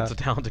offensive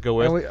talent to go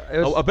with.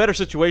 A better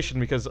situation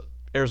because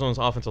Arizona's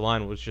offensive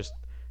line was just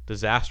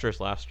disastrous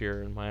last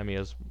year, and Miami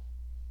has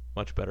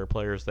much better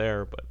players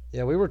there. But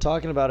yeah, we were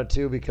talking about it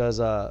too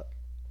because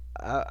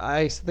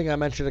I think I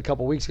mentioned a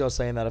couple weeks ago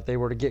saying that if they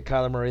were to get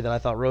Kyler Murray, then I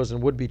thought Rosen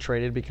would be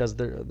traded because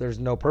there's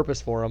no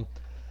purpose for him.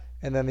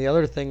 And then the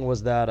other thing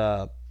was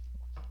that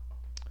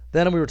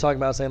then we were talking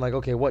about saying like,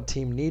 okay, what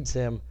team needs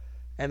him?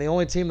 And the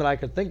only team that I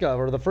could think of,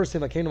 or the first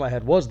team that came to my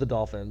head, was the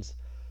Dolphins.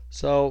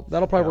 So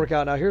that'll probably work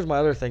out. Now here's my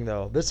other thing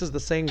though. This is the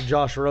same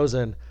Josh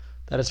Rosen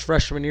that his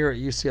freshman year at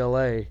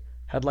UCLA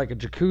had like a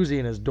jacuzzi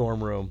in his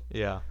dorm room.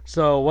 yeah,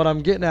 So what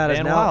I'm getting at is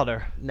Dan now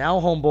Wilder.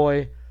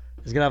 homeboy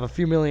is gonna have a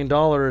few $1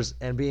 million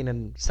and being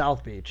in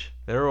South Beach.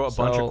 there were a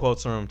bunch So- of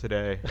quotes from him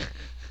today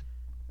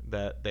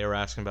that they were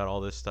asking about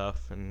all this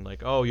stuff and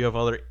like, oh, you have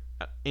other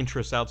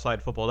interests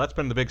outside football. That's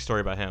been the big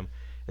story about him,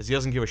 is he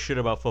doesn't give a shit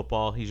about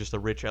football. He's just a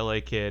rich LA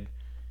kid,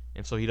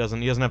 and so he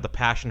doesn't have the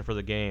passion for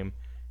the game,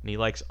 and he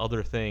likes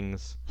other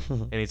things.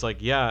 And he's like,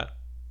 yeah,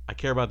 I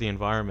care about the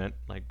environment.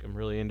 Like, I'm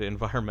really into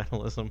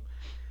environmentalism.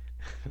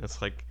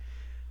 It's like,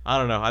 I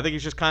don't know. I think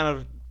he's just kind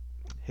of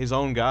his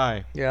own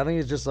guy. Yeah, I think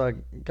he's just a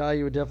guy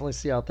you would definitely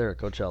see out there at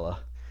Coachella,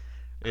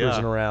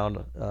 cruising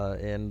around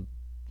in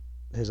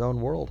his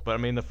own world. But I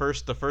mean, the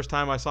first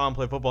time I saw him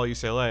play football at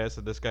UCLA, I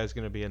said this guy's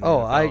going to be in the Oh,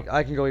 NFL.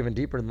 I can go even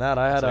deeper than that.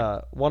 I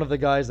had one of the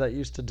guys that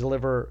used to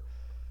deliver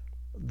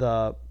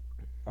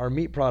our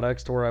meat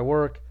products to where I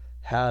work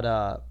had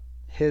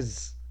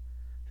his.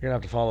 You're gonna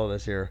have to follow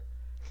this here.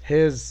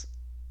 His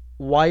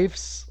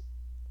wife's.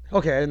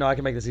 Okay, no, I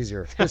can make this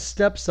easier. His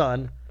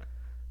stepson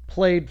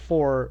played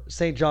for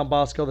St. John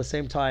Bosco the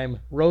same time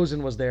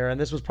Rosen was there,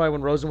 and this was probably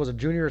when Rosen was a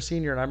junior or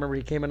senior. And I remember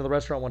he came into the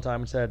restaurant one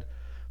time and said,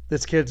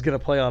 "This kid's gonna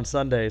play on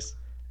Sundays."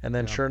 And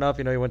then, sure enough,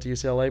 he went to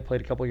UCLA,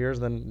 played a couple years,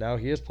 and then now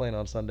he is playing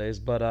on Sundays.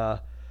 But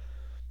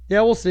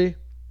yeah, we'll see.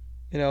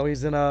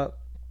 He's in a.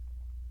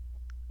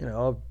 I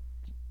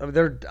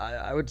mean,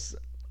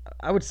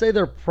 I would say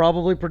they're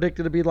probably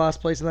predicted to be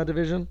last place in that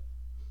division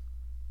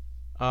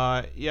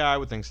Yeah, I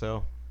would think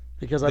so.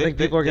 because I think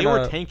people are gonna. They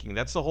were tanking.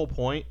 That's the whole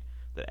point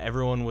that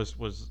everyone was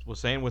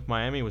saying with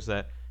Miami was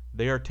that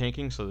they are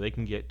tanking so they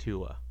can get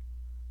Tua.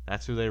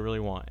 That's who they really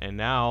want. And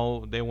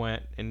now they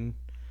went, and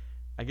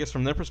I guess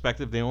from their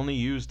perspective, they only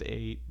used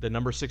the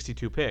number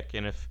 62 pick.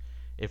 And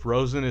if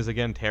Rosen is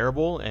again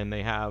terrible and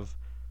they have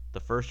the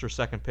first or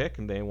second pick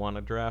and they want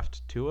to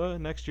draft Tua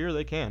next year,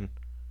 they can.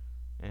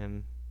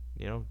 And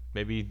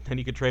maybe then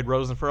you could trade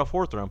Rosen for a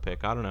 4th round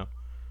pick. I don't know.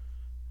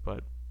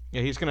 But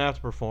yeah, he's gonna have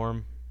to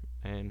perform.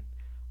 And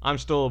I'm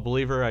still a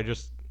believer. I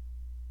just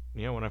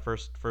when I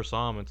first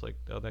saw him, it's like,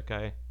 oh, that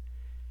guy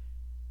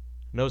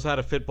knows how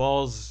to fit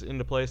balls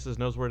into places,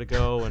 knows where to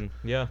go, and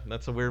yeah,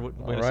 that's a weird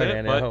way to say it.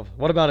 Andy, but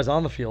what about his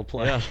on the field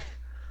play? yeah,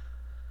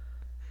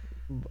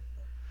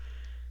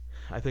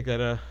 I think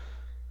that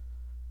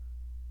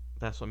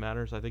that's what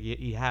matters. I think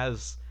he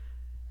has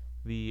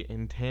the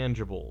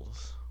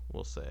intangibles,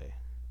 we'll say.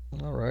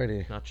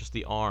 Alrighty. Not just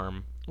the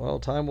arm. Well,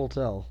 time will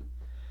tell.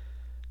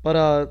 But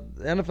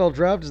the NFL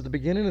draft is the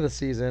beginning of the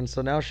season,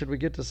 so now should we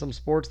get to some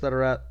sports that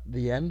are at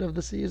the end of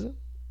the season?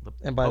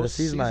 And by the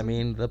season, I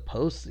mean the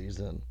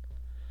postseason.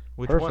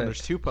 Which Perfect. one?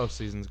 There's 2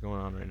 postseasons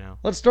going on right now.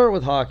 Let's start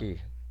with hockey.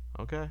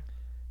 Okay.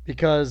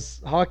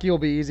 Because hockey will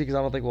be easy because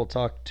I don't think we'll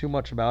talk too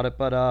much about it.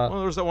 But well,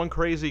 there was that one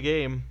crazy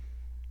game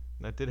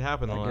that did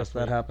happen the I last guess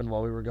that week. happened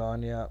while we were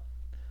gone, yeah.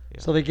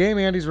 So the game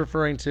Andy's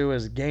referring to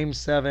is Game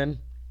 7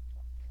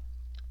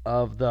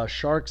 of the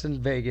Sharks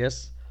in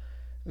Vegas.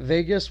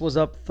 Vegas was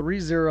up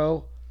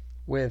 3-0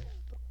 with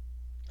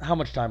how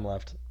much time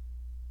left?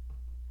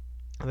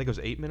 I think it was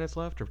 8 minutes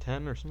left or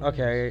 10 or something.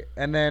 Okay,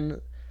 and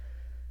then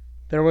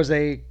there was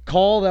a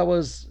call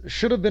that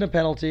should have been a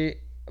penalty,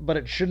 but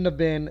it shouldn't have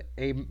been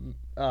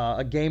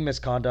a game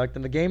misconduct.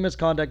 And the game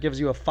misconduct gives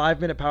you a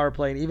 5-minute power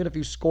play, and even if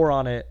you score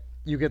on it,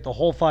 you get the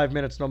whole 5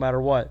 minutes no matter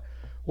what.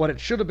 What it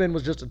should have been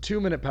was just a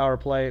 2-minute power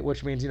play,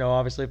 which means,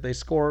 obviously if they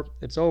score,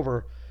 it's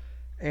over.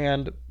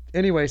 And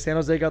anyway, San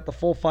Jose got the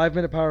full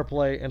 5-minute power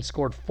play and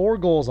scored 4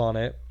 goals on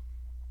it.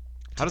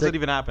 How does that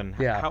even happen?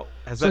 Yeah. How,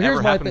 has So that here's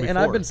ever my happened thing, before? and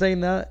I've been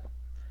saying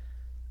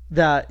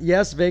that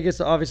yes,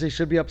 Vegas obviously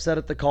should be upset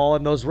at the call,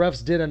 and those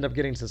refs did end up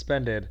getting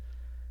suspended.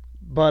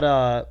 But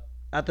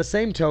at the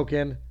same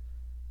token,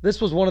 this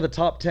was one of the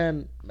top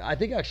 10, I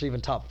think actually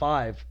even top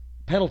 5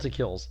 penalty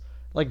kills.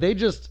 Like they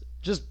just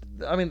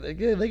I mean,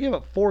 they gave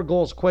up 4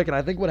 goals quick, and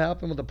I think what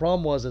happened with the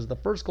problem is the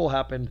first goal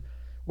happened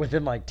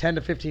within like 10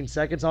 to 15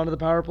 seconds onto the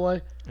power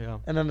play. Yeah.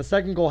 And then the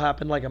second goal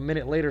happened like a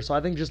minute later. So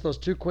I think just those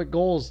 2 quick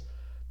goals,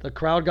 the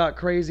crowd got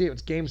crazy. It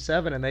was Game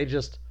 7, and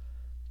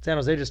San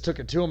Jose just took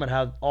it to them and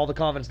had all the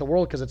confidence in the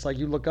world because it's like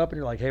you look up and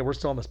you're like, hey, we're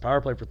still on this power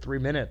play for 3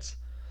 minutes.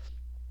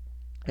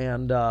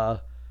 And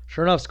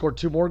sure enough, scored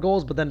 2 more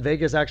goals, but then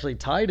Vegas actually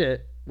tied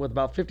it with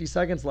about 50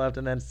 seconds left,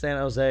 and then San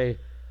Jose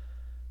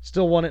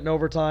still won it in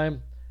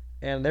overtime.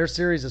 And their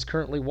series is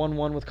currently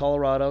 1-1 with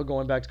Colorado,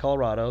 going back to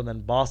Colorado. And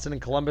then Boston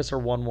and Columbus are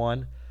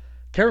 1-1.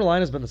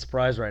 Carolina's been the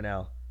surprise right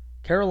now.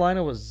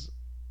 Carolina was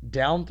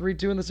down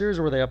 3-2 in the series,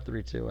 or were they up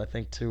 3-2, I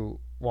think, to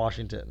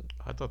Washington?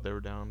 I thought they were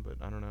down, but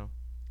I don't know.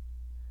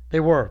 They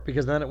were,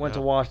 because then it went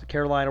Yeah. to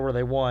Carolina where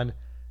they won,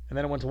 and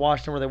then it went to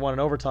Washington where they won in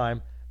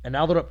overtime, and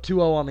now they're up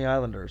 2-0 on the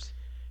Islanders.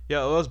 Yeah,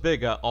 that was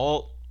big.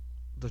 All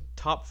the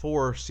top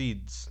 4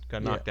 seeds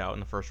got knocked out in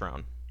the first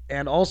round.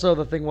 And also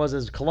the thing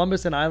is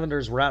Columbus and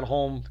Islanders were at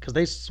home because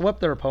they swept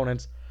their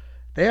opponents.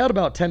 They had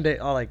about 10 days,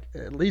 like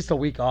at least a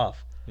week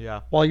off.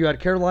 Yeah. While you had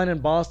Carolina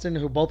and Boston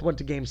who both went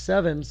to Game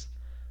 7s,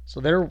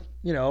 so they're,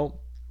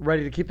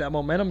 ready to keep that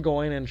momentum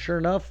going. And sure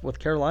enough, with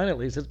Carolina at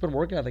least, it's been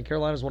working. I think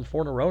Carolina's won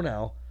 4 in a row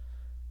now,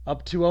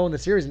 up 2-0 in the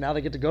series, and now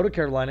they get to go to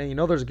Carolina.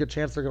 There's a good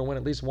chance they're going to win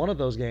at least one of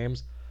those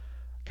games.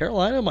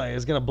 Carolina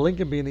is going to blink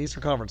and be in the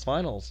Eastern Conference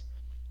Finals.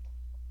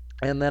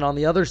 And then on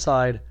the other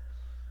side,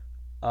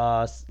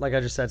 like I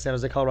just said, San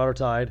Jose, Colorado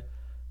tied.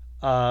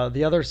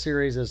 The other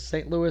series is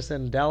St. Louis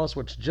and Dallas,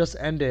 which just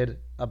ended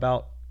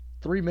about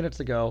 3 minutes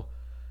ago.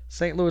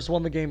 St. Louis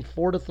won the game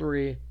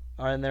 4-3,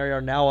 and they are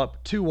now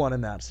up 2-1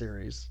 in that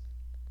series.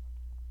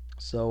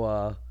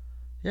 So,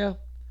 yeah.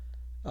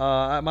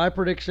 My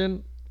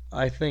prediction,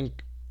 I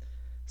think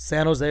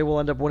San Jose will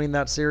end up winning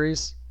that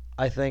series.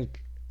 I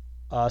think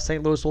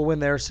St. Louis will win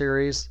their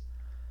series.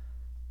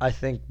 I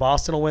think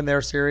Boston will win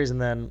their series,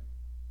 and then,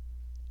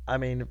 I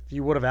mean, if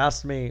you would have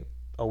asked me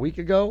a week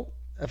ago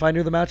if I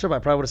knew the matchup, I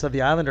probably would have said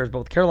the Islanders. But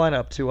with Carolina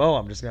up 2-0,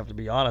 I'm just gonna have to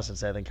be honest and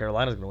say I think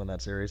Carolina's gonna win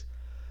that series.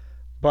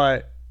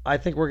 But I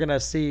think we're gonna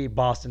see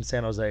Boston,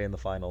 San Jose in the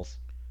finals.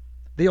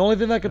 The only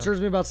thing that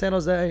concerns me about San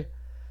Jose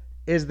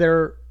is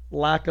their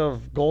lack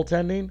of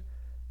goaltending,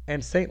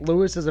 and St.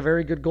 Louis is a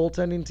very good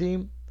goaltending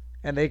team,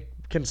 and they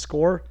can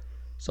score.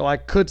 So I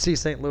could see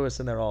St. Louis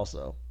in there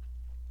also.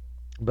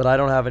 But I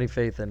don't have any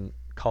faith in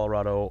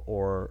Colorado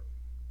or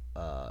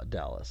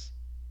Dallas.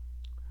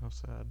 How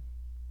sad.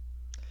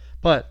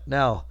 But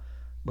now,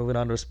 moving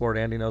on to a sport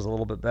Andy knows a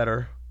little bit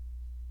better,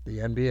 the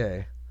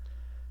NBA.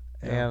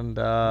 Yeah. And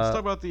Let's talk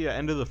about the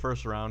end of the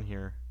first round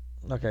here.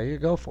 okay, you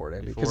go for it,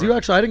 Andy. Because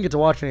Before- I didn't get to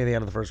watch any of the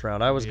end of the first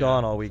round. I was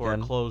gone all Before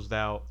weekend. it closed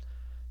out.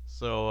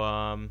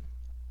 So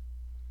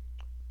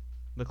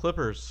the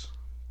Clippers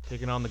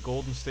taking on the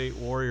Golden State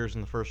Warriors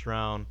in the first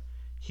round.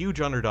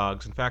 Huge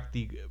underdogs. In fact,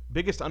 the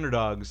biggest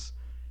underdogs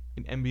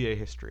in NBA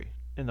history.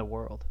 In the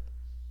world.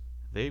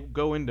 They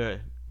go into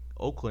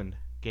Oakland,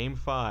 Game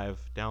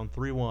 5, down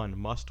 3-1,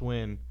 must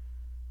win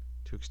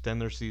to extend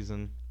their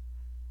season.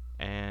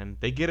 And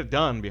they get it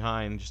done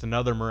behind just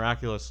another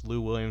miraculous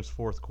Lou Williams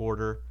fourth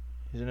quarter.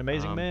 He's an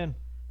amazing man.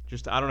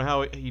 Just I don't know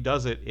how he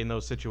does it in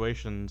those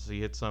situations. He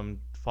hit some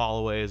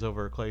fallaways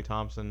over Klay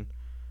Thompson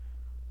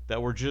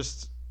that were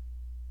just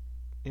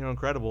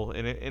incredible.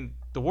 And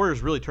the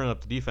Warriors really turned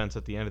up the defense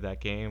at the end of that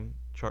game.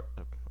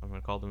 I'm going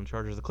to call them the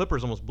Chargers. The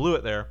Clippers almost blew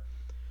it there,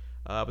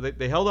 but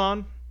they held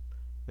on.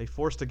 They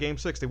forced a Game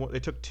 6. They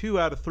took 2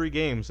 out of 3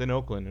 games in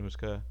Oakland. It was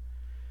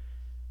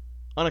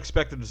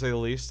unexpected to say the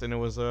least, and it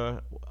was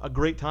a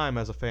great time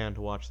as a fan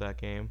to watch that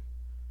game.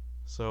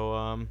 So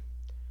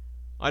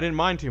I didn't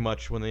mind too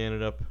much when they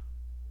ended up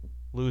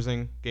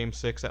losing Game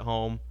 6 at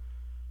home.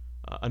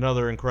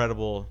 Another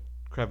incredible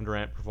Kevin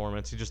Durant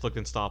performance. He just looked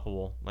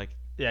unstoppable.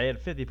 Yeah, he had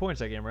 50 points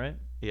that game, right?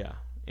 Yeah,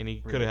 and he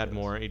could have had Ridiculous.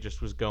 more. He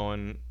just was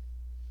going.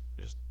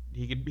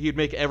 He'd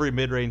make every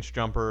mid-range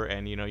jumper,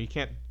 and you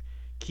can't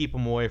keep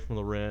him away from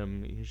the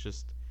rim.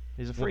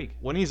 He's a freak.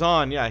 When he's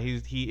on, yeah,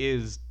 he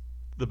is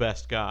the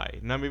best guy.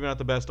 Maybe not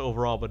the best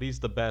overall, but he's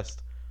the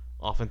best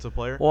offensive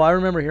player. Well, I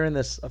remember hearing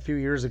this a few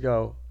years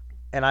ago,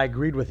 and I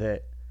agreed with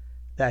it,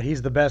 that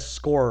he's the best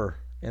scorer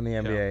in the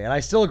NBA. And I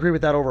still agree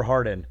with that over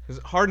Harden.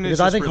 Harden is Because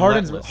I just think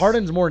relentless.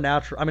 Harden's more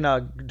natural. I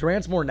mean,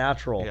 Durant's more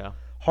natural. Yeah.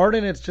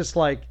 Harden, it's just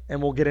like,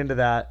 and we'll get into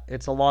that,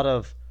 it's a lot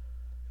of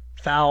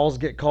fouls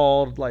get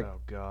called, like Oh,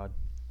 God.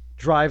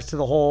 drives to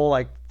the hole,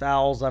 like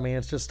fouls. I mean,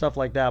 it's just stuff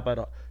like that.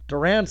 But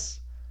Durant's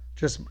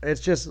it's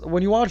just,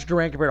 when you watch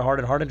Durant compared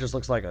to Harden just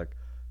looks like a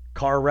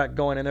car wreck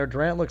going in there.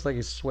 Durant looks like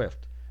he's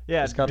swift.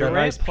 Yeah, He's got that Durant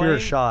nice pure playing,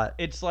 shot.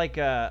 It's like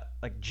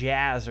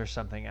jazz or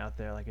something out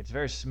there. Like, it's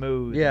very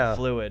smooth Yeah. and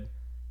fluid.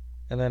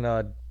 And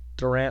then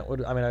Durant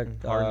would,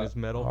 Harden is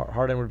metal.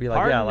 Harden would be like,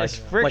 Harden yeah, like is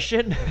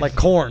friction. like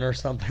Korn or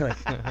something,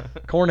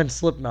 like Korn and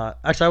Slipknot.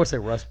 Actually, I would say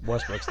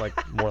Westbrook's like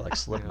more like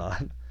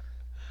Slipknot.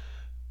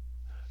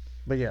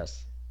 But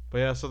yes, But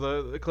yeah, so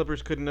the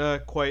Clippers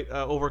couldn't quite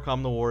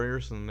overcome the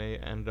Warriors, and they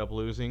ended up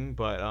losing.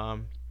 But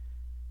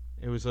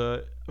it was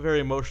very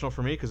emotional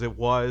for me because it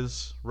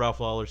was Ralph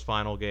Lawler's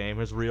final game,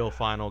 his real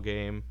final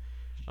game.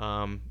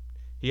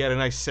 He had a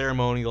nice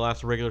ceremony the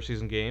last regular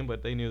season game,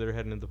 but they knew they were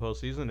heading into the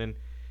postseason, and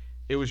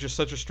it was just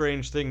such a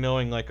strange thing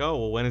knowing, like, oh,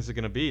 well, when is it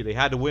going to be? They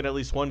had to win at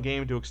least one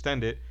game to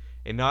extend it,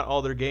 and not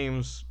all their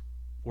games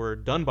were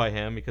done by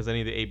him because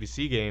any of the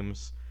ABC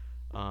games,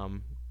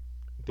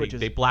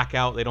 they black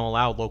out. They don't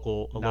allow a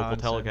local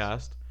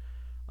telecast.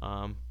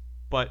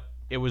 But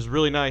it was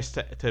really nice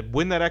to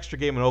win that extra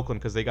game in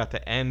Oakland because they got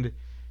to end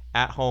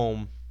at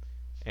home,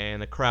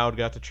 and the crowd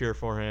got to cheer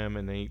for him,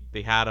 and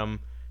they had him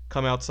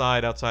come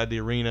outside the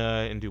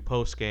arena and do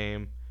post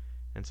game,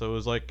 and so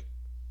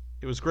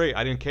it was great.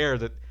 I didn't care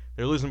that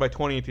they're losing by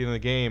 20 at the end of the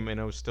game, and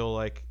it was still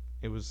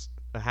it was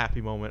a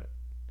happy moment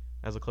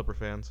as a Clipper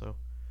fan. So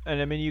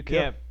And, I mean, you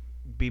can't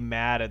be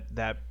mad at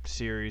that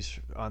series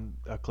on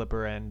a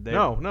Clipper end. They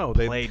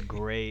they played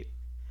great.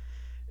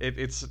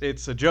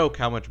 It's a joke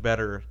how much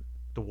better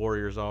the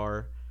Warriors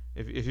are.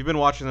 If you've been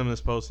watching them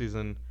this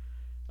postseason,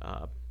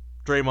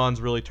 Draymond's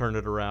really turned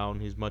it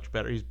around. He's much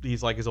better.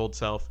 He's like his old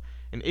self.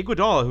 And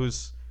Iguodala,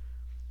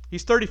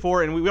 he's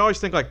 34, and we always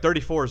think like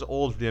 34 is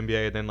old for the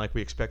NBA, and then like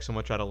we expect so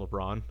much out of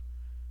LeBron.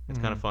 It's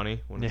kind of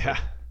funny when it's Yeah.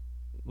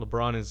 like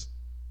LeBron has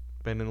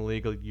been in the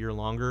league a year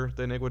longer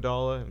than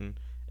Iguodala, and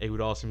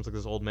Iguodala seems like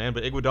this old man,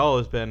 but Iguodala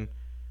has been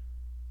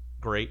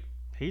great.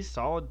 He's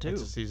solid, too.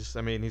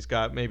 He's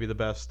got maybe the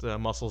best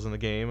muscles in the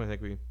game. I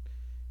think we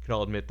can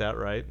all admit that,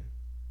 right?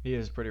 He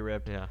is pretty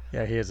ripped. yeah,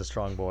 he is a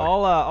strong boy.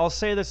 I'll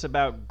say this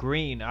about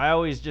Green. I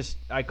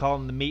call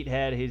him the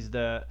meathead. He's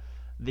the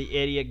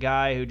idiot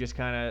guy who just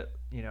kind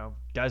of,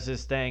 does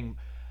his thing.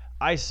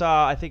 I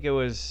think it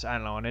was, I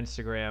don't know, on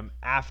Instagram,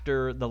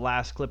 after the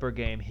last Clipper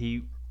game,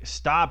 he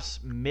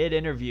stops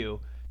mid-interview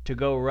to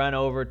go run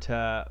over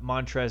to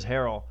Montrezl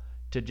Harrell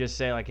to just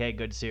say, like, hey,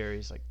 good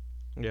series. Like,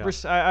 Yeah.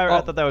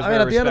 I thought that was. I mean,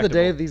 very at the end of the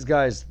day, respectable. these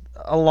guys,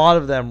 a lot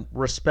of them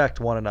respect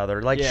one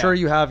another. Like, Yeah. sure,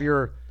 you have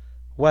your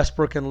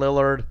Westbrook and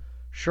Lillard.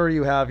 Sure,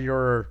 you have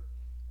your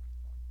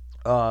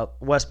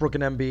Westbrook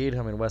and Embiid.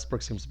 I mean,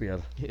 Westbrook seems to be a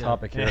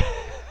topic here.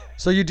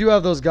 So you do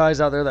have those guys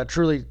out there that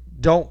truly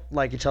don't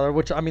like each other,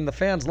 which I mean the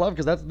fans love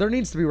because there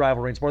needs to be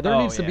rivalry in sport. There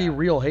needs to be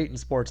real hate in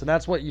sports, and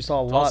that's what you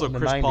saw a lot Also, in the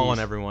Chris 90s. Paul and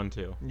everyone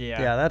too.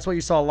 Yeah, that's what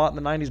you saw a lot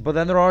in the 90s. But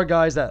then there are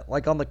guys that,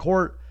 like on the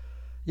court,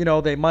 you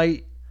know, they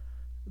might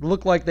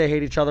look like they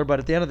hate each other, but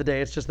at the end of the day,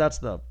 it's just that's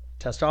the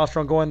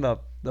testosterone going,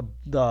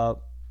 the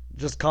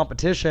just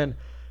competition.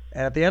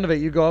 And at the end of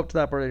it, you go up to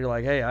that person, you're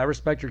like, hey, I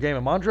respect your game.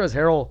 And Montrezl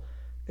Harrell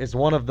is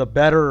one of the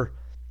better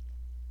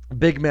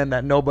big men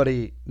that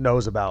nobody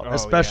knows about,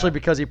 especially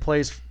because he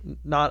plays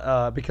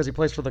because he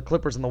plays for the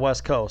Clippers in the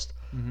West Coast.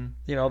 Mm-hmm.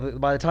 You know,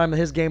 by the time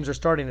his games are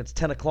starting, it's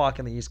 10 o'clock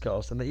in the East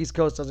Coast, and the East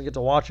Coast doesn't get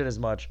to watch it as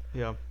much.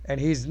 Yeah. And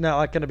he's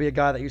not going to be a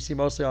guy that you see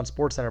mostly on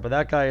SportsCenter, but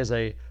that guy is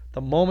the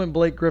moment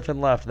Blake Griffin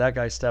left, that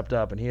guy stepped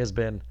up, and he has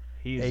been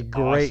a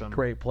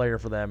great player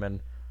for them,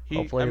 and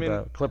hopefully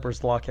the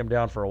Clippers lock him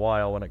down for a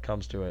while when it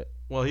comes to it.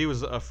 Well, he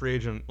was a free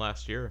agent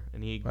last year,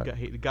 and he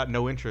got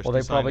no interest. Well,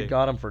 they probably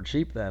got him for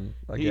cheap then.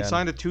 He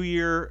signed a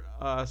 2-year,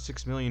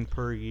 $6 million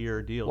per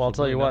year deal. Well, I'll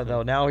tell you what,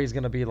 though. Now he's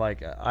going to be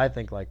I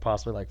think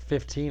possibly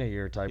 15 a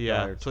year type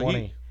guy or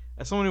 20.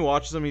 As someone who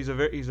watches him, he's a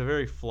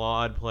very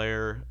flawed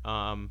player.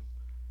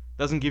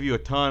 Doesn't give you a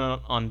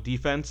ton on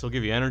defense. He'll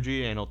give you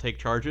energy and he'll take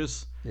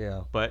charges.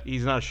 Yeah. But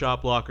he's not a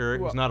shot blocker.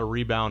 Well, he's not a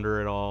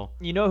rebounder at all.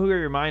 You know who he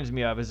reminds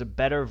me of is a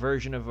better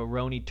version of a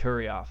Roni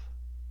Turioff.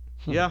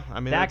 Yeah, I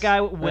mean that guy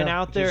went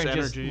out there and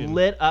just energy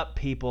lit up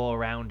people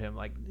around him.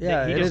 Like he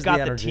just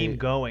got the team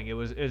going. It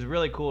was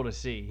really cool to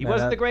see. He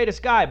wasn't the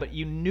greatest guy, but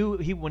you knew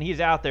when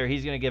he's out there,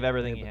 he's going to give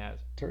everything he has.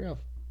 Turioff,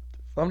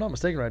 if I'm not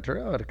mistaken, right?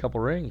 Turioff had a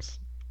couple rings,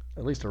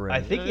 at least a ring.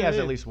 I think he has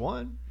at least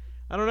one.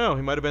 I don't know.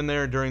 He might have been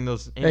there during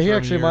those. Yeah, he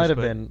actually might have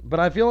been,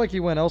 but I feel like he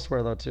went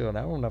elsewhere though too, and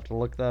I won't have to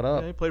look that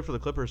up. Yeah, he played for the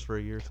Clippers for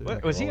a year too.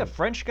 Was he a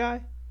French guy?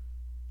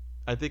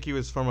 I think he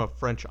was from a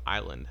French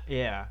island.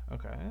 Yeah.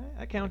 Okay.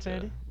 That counts,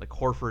 Andy. Like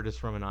Horford is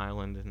from an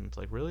island, and it's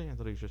like, really? I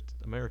thought he was just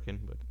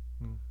American,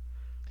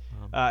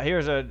 but.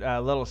 Here's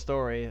a little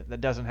story that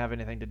doesn't have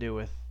anything to do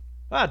with.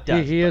 Well, it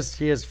does.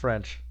 He is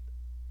French.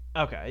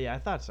 Okay. Yeah, I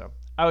thought so.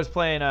 I was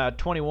playing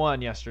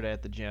 21 yesterday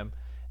at the gym,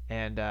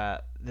 and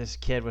this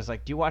kid was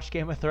like, "Do you watch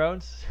Game of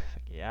Thrones?"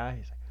 Like, yeah.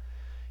 He's like,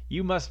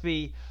 "You must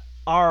be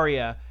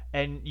Arya,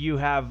 and you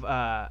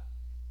have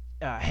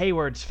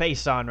Hayward's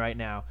face on right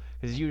now."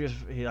 Because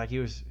he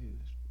was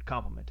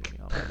complimenting me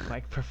on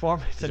my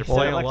performance. And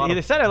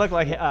he said I looked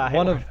like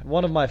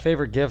one of my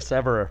favorite gifs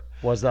ever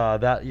was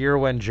that year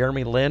when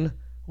Jeremy Lin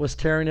was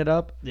tearing it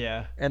up.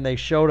 Yeah. And they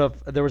showed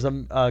there was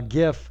a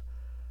gif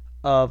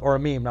or a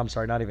meme. I'm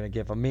sorry, not even a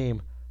gif, a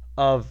meme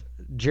of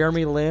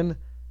Jeremy Lin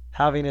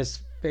having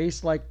his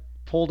face like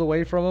pulled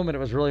away from him, and it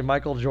was really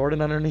Michael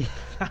Jordan underneath.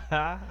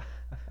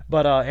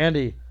 But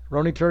Andy,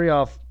 Roni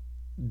Turioff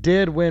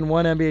did win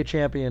one NBA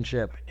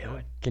championship. I knew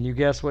it. Can you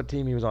guess what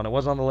team he was on? It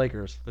wasn't on the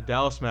Lakers. The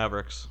Dallas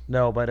Mavericks.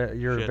 No, but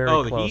you're very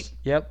close. The Heat?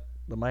 Yep,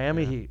 the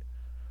Miami Heat.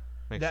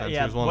 Makes sense.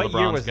 He was one of what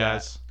year LeBron's was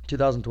guys.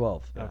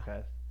 2012. Yeah.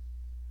 Okay.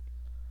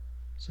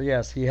 So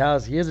yes, he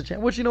is a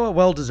champion. Which, you know what,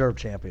 well-deserved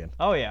champion.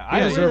 Oh yeah, I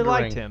really deserved a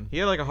liked ring. him. He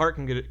had like a heart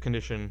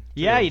condition.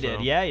 Yeah, too, he did.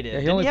 so. Yeah, he did. Yeah,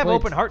 Didn't he have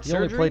open heart surgery?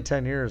 He only played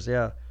 10 years.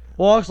 Yeah.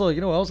 Well, also, you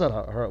know who else had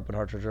open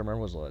heart surgery? I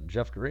remember was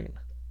Jeff Green.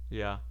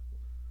 Yeah.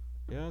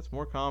 Yeah, it's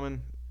more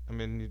common. I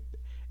mean,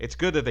 it's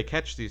good that they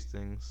catch these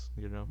things.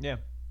 You know. Yeah.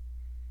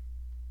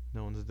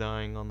 No one's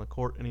dying on the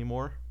court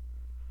anymore.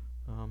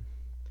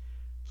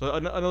 So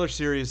another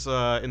series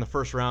in the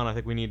first round, I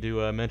think we need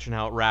to mention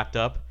how it wrapped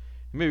up.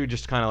 Maybe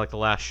just kind of like the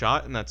last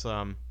shot, and that's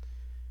how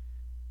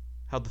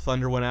the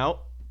Thunder went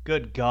out.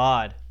 Good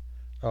God.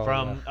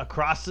 From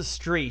across the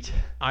street.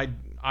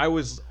 I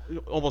was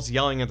almost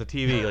yelling at the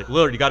TV, like,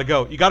 Lillard, you gotta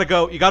go.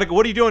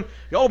 What are you doing?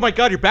 Oh my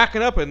God, you're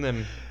backing up, and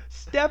then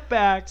Step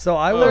back. So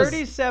I was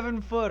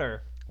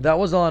 37-footer. That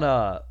was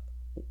on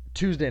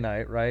Tuesday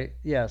night, right?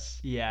 Yes.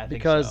 Yeah, I think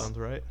because so. sounds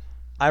right.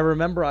 I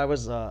remember I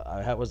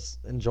was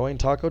enjoying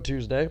Taco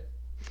Tuesday,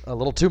 a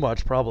little too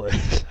much probably,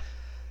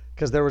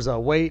 because there was a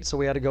wait, so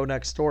we had to go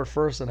next door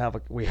first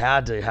and we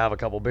had to have a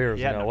couple beers.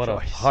 Yeah, you know, no what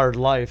choice. a hard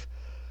life.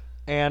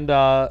 And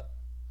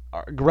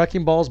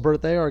Wrecking Ball's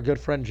birthday, our good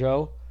friend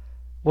Joe,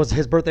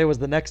 his birthday was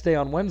the next day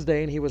on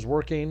Wednesday, and he was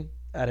working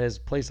at his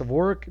place of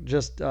work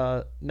just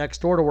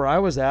next door to where I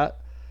was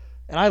at,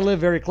 and I live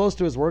very close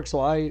to his work,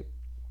 so I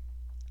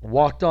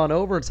walked on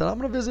over and said, I'm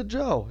going to visit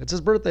Joe. It's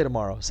his birthday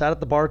tomorrow. Sat at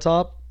the bar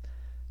top,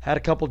 had a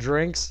couple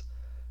drinks,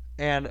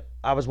 and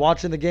I was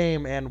watching the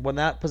game, and when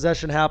that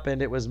possession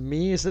happened, it was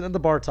me sitting at the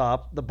bar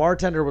top. The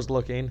bartender was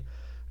looking.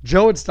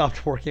 Joe had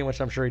stopped working,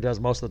 which I'm sure he does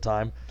most of the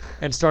time,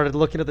 and started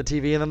looking at the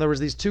TV, and then there was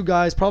these two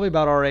guys, probably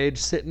about our age,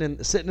 sitting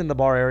in the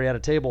bar area at a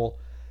table,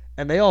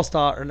 and they all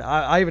stopped, and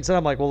I even said,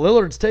 I'm like, well,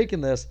 Lillard's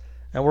taking this,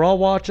 and we're all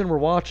watching,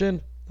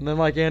 and then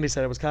like Andy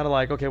said, it was kind of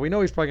like, okay, we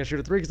know he's probably going to shoot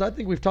a three, because I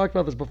think we've talked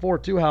about this before,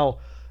 too, how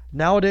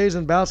Nowadays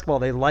in basketball,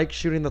 they like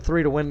shooting the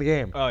three to win the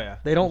game. Oh yeah.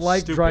 They don't It's like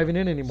stupid. driving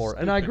in anymore.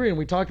 And I Stupid. agree. And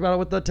we talked about it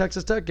with the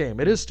Texas Tech game.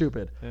 It is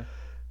stupid. Yeah.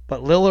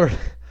 But Lillard,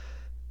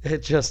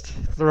 it just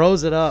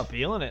throws it up.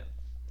 Feeling it.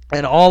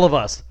 And all of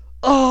us,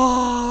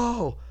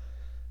 oh!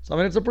 So, I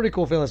mean, it's a pretty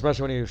cool feeling,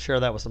 especially when you share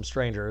that with some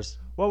strangers.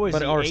 What was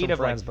But- he, or 8 some of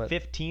friends, like but-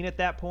 15 at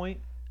that point?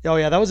 Oh,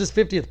 yeah, that was his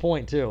 50th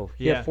point, too.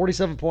 He Yeah. had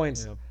 47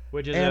 points. Yeah.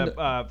 Which is And-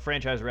 a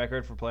franchise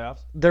record for playoffs.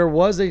 There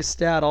was a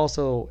stat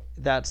also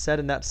that said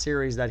in that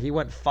series that he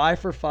went 5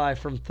 for 5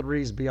 from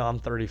threes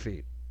beyond 30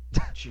 feet.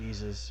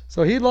 Jesus.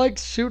 So he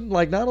likes shooting,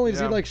 like, not only does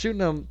he Yeah. like shooting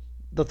them,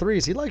 the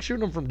threes, he likes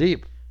shooting them from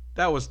deep.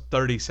 That was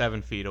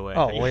 37 feet away.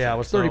 Oh, well, yeah, it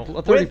was So-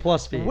 30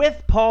 plus feet.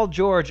 With Paul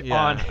George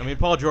Yeah, on. I mean,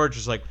 Paul George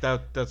is like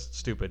that's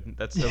stupid.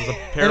 That was a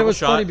it terrible was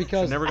shot. funny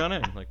because- Should never gone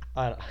in. Like,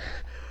 I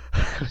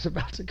was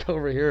about to go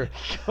over here.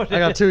 I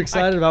got too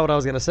excited about what I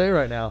was going to say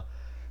right now.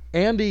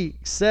 Andy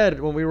said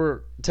when we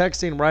were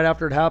texting right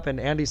after it happened,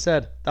 Andy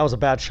said, that was a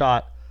bad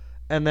shot.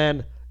 And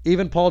then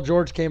even Paul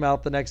George came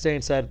out the next day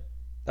and said,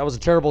 that was a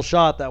terrible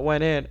shot that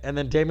went in. And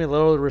then Damian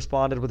Lillard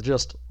responded with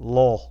just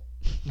lol.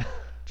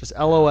 Just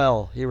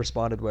LOL he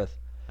responded with.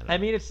 I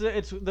mean, it's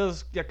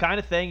those the kind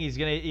of thing. He's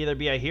gonna either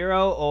be a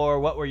hero or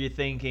what were you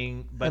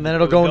thinking? But And then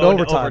it'll it go would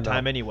into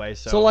overtime, though. anyway.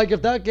 So, So, like,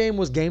 if that game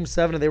was game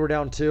 7 and they were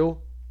down 2,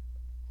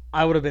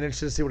 I would have been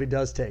interested to see what he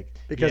does take.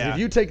 Because Yeah. if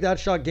you take that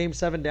shot game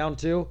 7 down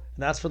 2, and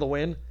that's for the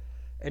win,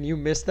 and you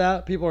miss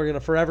that, people are going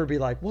to forever be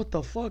like, what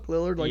the fuck,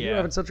 Lillard? Like, you're Yeah.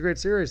 having such a great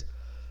series.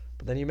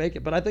 But then you make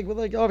it. But I think, with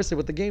like, obviously,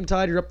 with the game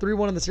tied, you're up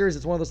 3-1 in the series.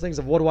 It's one of those things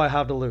of what do I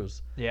have to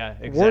lose? yeah,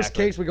 exactly. Worst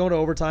case, we go into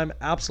overtime.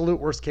 Absolute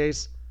worst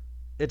case,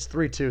 it's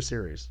 3-2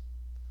 series.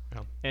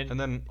 and and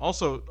then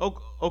also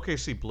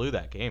OKC blew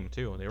that game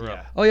too. They were yeah,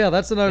 up. Oh, yeah,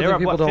 that's another they thing were up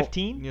people what, don't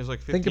 15. It was like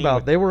 15 think about.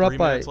 with They were up 3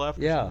 by, minutes left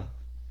or yeah. something.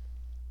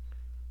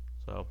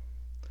 So,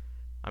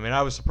 I mean,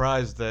 I was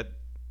surprised that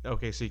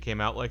OKC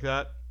came out like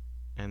that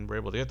and were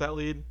able to get that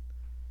lead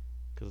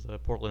because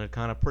Portland had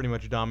kind of pretty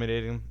much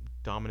dominated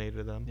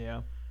them.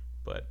 Yeah,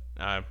 But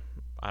I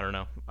don't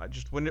know. I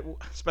just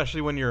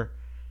especially when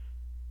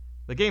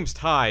the game's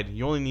tied,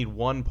 you only need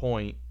 1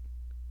 point.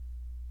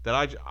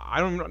 That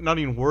I'm not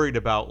even worried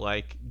about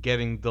like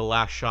getting the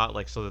last shot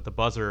like so that the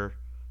buzzer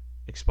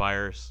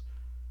expires.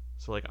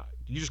 So like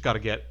you just got to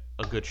get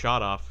a good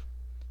shot off.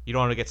 You don't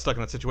want to get stuck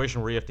in that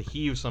situation where you have to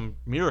heave some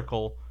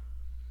miracle,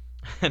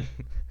 and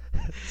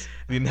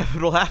the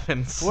inevitable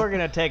happens. we're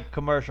gonna take a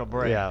commercial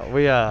break. Yeah,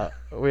 we have.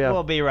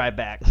 We'll be right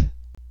back.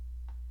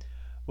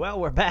 Well,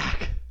 we're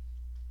back.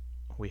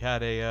 We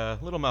had a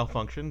little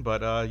malfunction,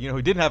 but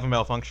who didn't have a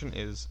malfunction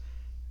is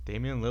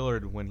Damian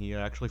Lillard when he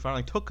actually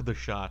finally took the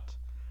shot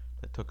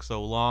that took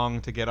so long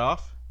to get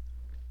off,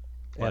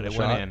 but And it the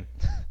went shot. in.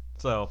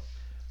 So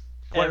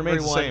point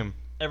remains the same.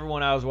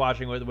 Everyone I was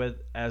watching with,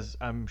 as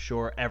I'm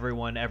sure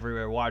everyone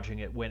everywhere watching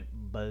it went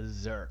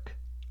berserk.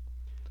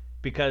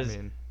 Because I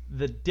mean,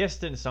 the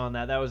distance on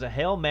that was a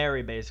Hail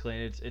Mary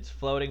basically, and it's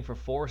floating for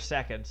 4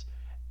 seconds,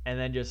 and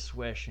then just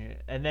swish.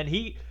 And then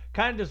he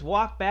kind of just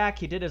walked back,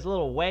 he did his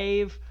little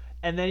wave,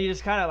 and then he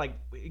just kind of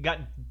like got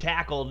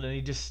tackled, and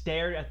he just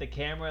stared at the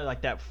camera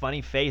like that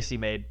funny face he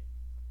made.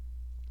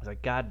 I was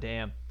like, God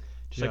damn.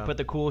 Just Yeah. like put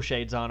the cool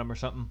shades on him or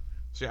something.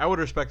 See, I would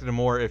have respected him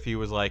more if he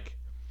was like,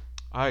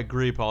 I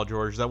agree, Paul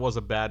George, that was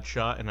a bad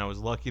shot, and I was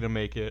lucky to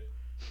make it,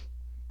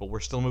 but we're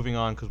still moving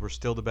on because we're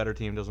still the better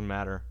team, doesn't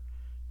matter.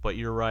 But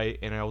you're right,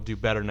 and I'll do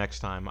better next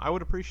time. I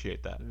would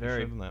appreciate that. He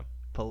Very should have done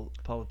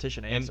that.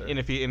 Politician And, answer. and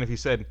if he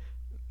said,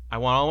 I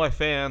want all my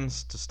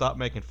fans to stop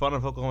making fun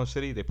of Oklahoma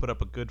City, they put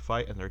up a good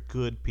fight, and they're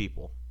good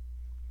people.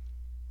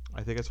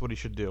 I think that's what he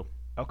should do.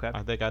 Okay.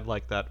 I think I'd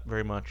like that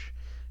very much.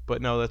 But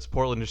no, that's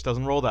Portland just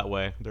doesn't roll that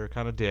way. They're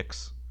kind of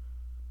dicks.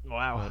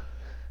 Wow.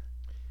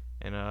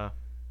 And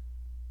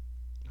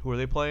who are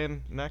they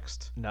playing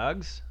next?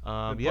 Nugs?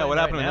 Yeah, playing what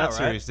happened right in now, that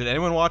series? Did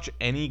anyone watch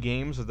any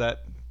games of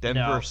that Denver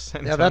No.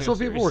 San Yeah, that's Antonio what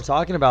people series? were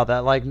talking about.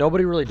 That like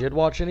nobody really did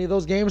watch any of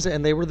those games,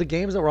 and they were the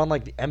games that were on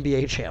like the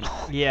NBA channel.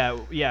 Yeah,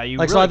 you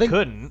Like, really so I think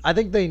couldn't. I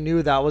think they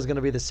knew that was going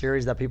to be the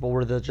series that people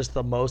were just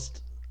the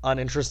most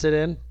uninterested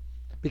in,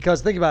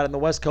 because think about it. In the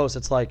West Coast,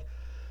 it's like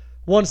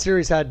one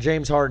series had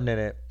James Harden in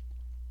it,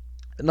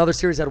 another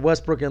series had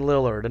Westbrook and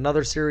Lillard,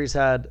 another series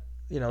had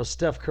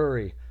Steph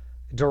Curry,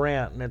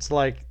 Durant, and it's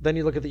like then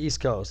you look at the East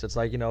Coast, it's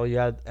like you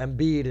had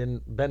Embiid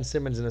and Ben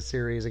Simmons in a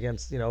series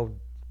against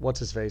what's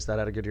his face that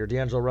had a good year,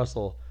 D'Angelo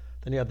Russell.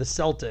 Then you had the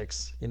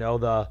Celtics,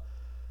 the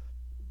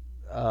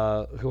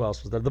who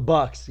else was there? The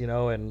Bucks,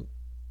 and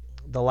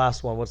the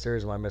last one. What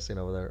series am I missing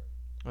over there?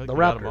 I think The you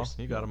got 'em all. Raptors.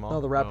 You got them all.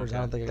 No, the Raptors. Oh, okay. I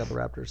don't think I got the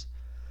Raptors.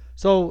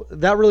 So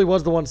that really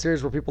was the one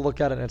series where people look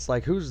at it and it's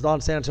like, who's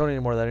on San Antonio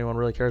anymore that anyone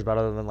really cares about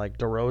other than like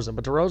DeRozan?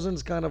 But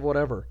DeRozan's kind of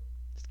whatever.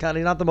 He's kind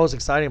of not the most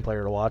exciting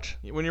player to watch.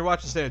 When you're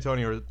watching San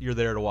Antonio, you're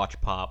there to watch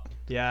Pop.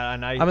 Yeah,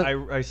 and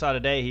I saw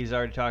today he's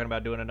already talking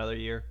about doing another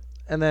year.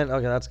 And then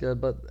okay, that's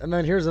good. And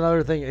then here's another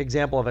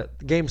example of it.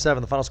 Game 7,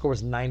 the final score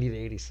was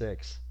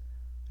 90-86.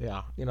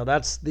 Yeah.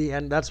 That's the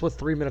end. That's with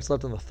 3 minutes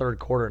left in the third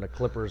quarter in a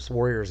Clippers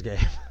Warriors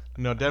game.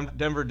 No,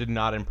 Denver did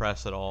not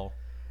impress at all.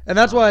 And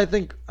that's why I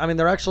think, I mean,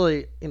 they're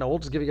actually, we'll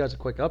just give you guys a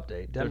quick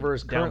update. Denver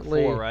is down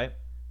currently 4, right?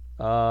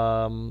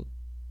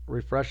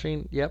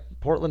 Refreshing. Yep.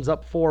 Portland's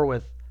up 4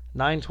 with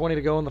 9:20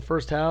 to go in the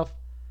first half.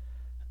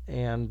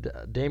 And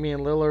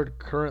Damian Lillard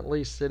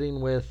currently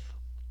sitting with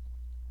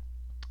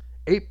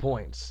 8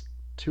 points.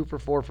 2 for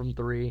 4 from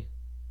 3.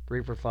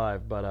 3 for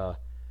 5. But,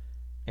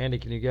 Andy,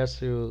 can you guess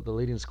who the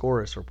leading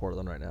scorer is for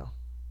Portland right now?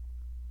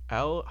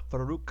 Al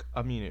Farouk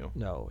Aminu.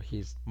 No,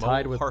 he's Mo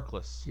tied with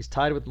Harkless. He's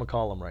tied with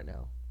McCollum right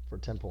now for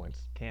 10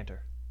 points. Cantor.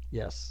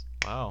 Yes.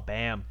 Wow.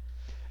 Bam.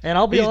 And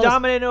I'll be He's honest,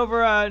 dominating over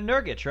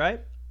Nurkic, right?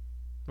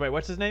 Wait,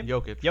 what's his name?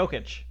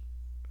 Jokic.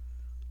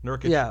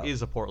 Yeah.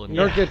 is a Portland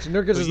Yeah. guy.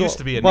 Nurkic Who is used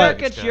to be a but-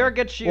 Nuggets guy.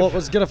 Jurgic. Well, it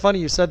was kind of funny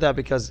you said that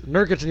because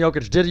Nurkic and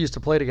Jokic did used to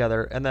play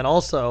together, and then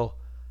also,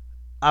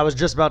 I was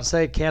just about to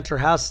say Cantor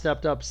has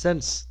stepped up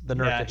since the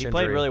Nurkic Yeah, he injury.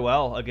 played really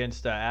well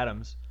against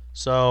Adams.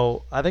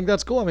 So I think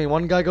that's cool. I mean,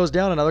 one guy goes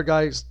down, another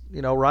guy,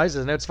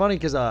 rises, and it's funny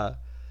because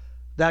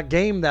that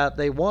game that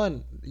they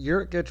won,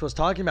 Jurkic was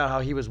talking about how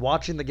he was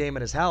watching the game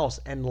at his house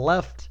and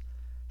left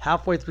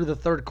halfway through the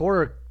third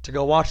quarter to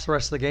go watch the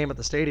rest of the game at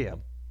the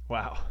stadium.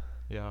 Wow.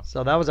 Yeah.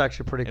 So that was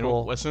actually pretty And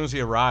cool. as soon as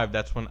he arrived,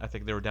 that's when I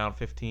think they were down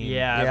 15. Yeah,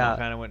 Yeah. everyone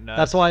kind of went nuts.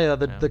 That's why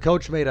the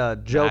coach made a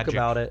joke Magic.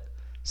 about it,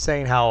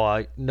 saying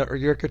how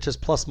Jurkic's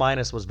plus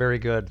minus was very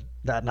good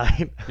that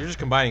night. You're just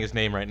combining his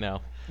name right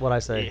now. What'd I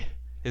say? Yeah.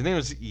 His name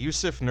is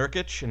Yusuf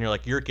Nurkic, and you're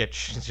like,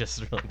 Jurkic is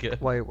just really good.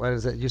 Wait, what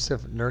is it?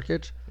 Yusuf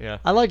Nurkic? Yeah.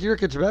 I like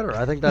Jurkic better.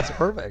 I think that's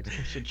perfect.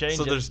 Should change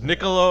So it. there's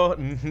Nikola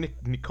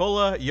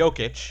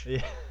Jokic.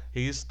 Yeah.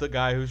 He's the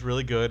guy who's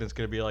really good. It's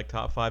going to be like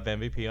top 5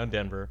 MVP on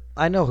Denver.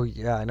 I know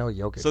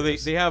Jokic. So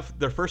is. they have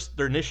their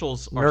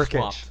initials are Nurkic.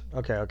 swapped.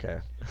 Okay.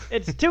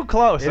 It's too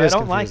close. It I is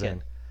don't like confusing.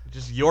 it.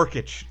 Just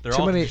Yorkic. They're Too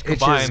all many just itches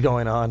combined.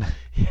 going on.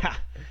 Yeah.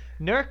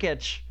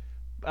 Nurkic,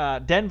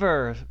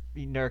 Denver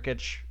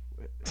Nurkic.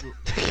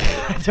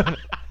 I don't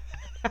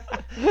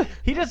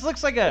he just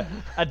looks like a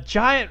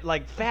giant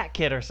like fat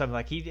kid or something.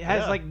 Like he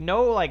has Yeah. like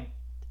no like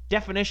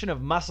definition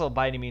of muscle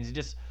by any means. He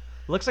just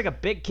looks like a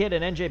big kid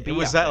in NJB. It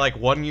was out that there. like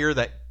 1 year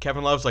that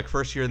Kevin Love's like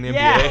first year in the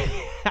Yeah.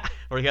 NBA,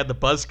 where he had the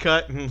buzz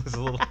cut and was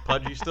a little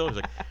pudgy still. He's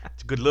like,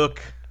 it's a good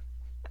look.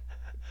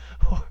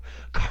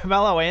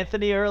 Carmelo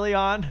Anthony early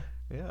on.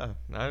 Yeah,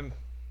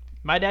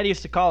 My dad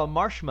used to call him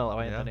Marshmallow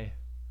Anthony.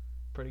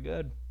 Pretty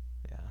good.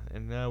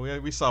 and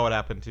we saw what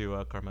happened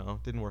to Carmelo.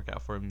 Didn't work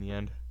out for him in the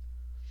end.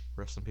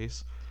 Rest in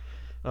peace.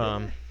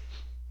 No,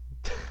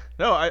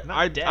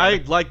 I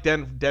dead. like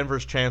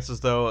Denver's chances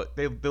though.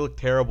 They look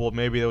terrible.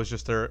 Maybe it was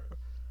just their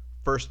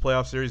first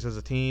playoff series as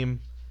a team.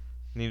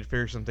 Needed to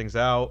figure some things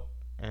out,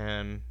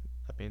 and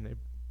I mean they.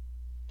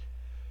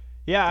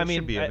 Yeah, I They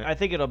should mean, be in it. I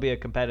think it'll be a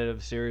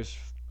competitive series.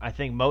 I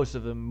think most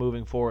of them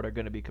moving forward are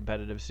going to be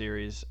competitive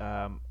series.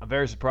 I'm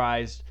very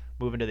surprised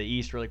moving to the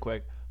East really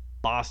quick.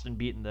 Boston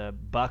beating the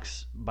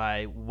Bucks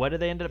by what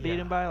did they end up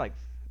beating by? Like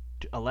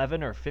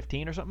 11 or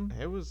 15 or something?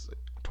 It was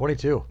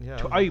 22.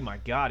 yeah. Oh my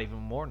God, even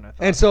more than I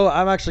thought. And so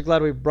I'm actually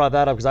glad we brought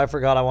that up because I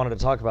forgot I wanted to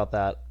talk about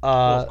that.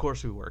 Well, of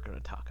course we were going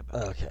to talk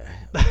about it.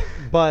 Okay.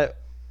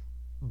 But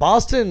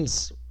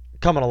Boston's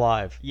coming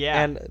alive.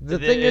 Yeah. And the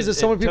thing is it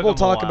so many took people them a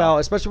talk while. about,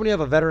 especially when you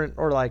have a veteran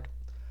or like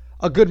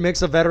a good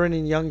mix of veteran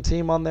and young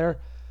team on there,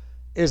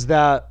 is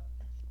that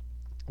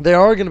there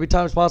are going to be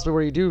times possibly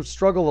where you do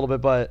struggle a little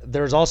bit, but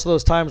there's also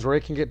those times where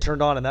it can get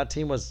turned on. And that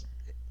team was,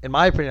 in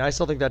my opinion, I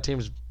still think that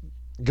team's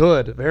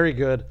good, very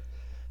good.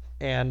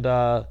 And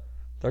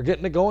they're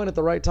getting it going at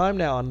the right time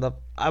now. And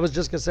I was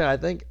just going to say, I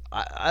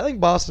think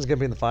Boston's going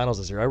to be in the finals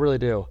this year. I really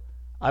do.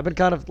 I've been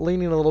kind of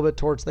leaning a little bit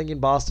towards thinking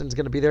Boston's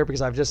going to be there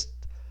because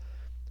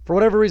for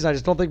whatever reason, I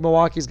just don't think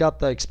Milwaukee's got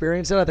the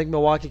experience yet. I think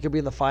Milwaukee could be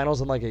in the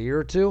finals in like a year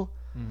or two.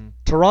 Mm-hmm.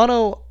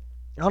 Toronto,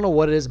 I don't know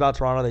what it is about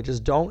Toronto. They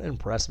just don't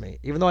impress me.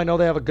 Even though I know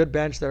they have a good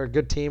bench, they're a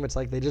good team, it's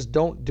like they just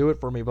don't do it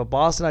for me. But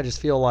Boston, I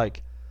just feel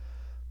like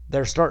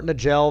they're starting to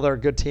gel. They're a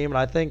good team. And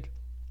I think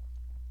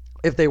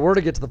if they were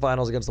to get to the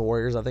finals against the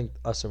Warriors, I think,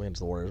 assuming it's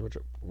the Warriors, which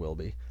it will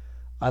be,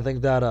 I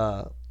think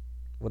that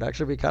would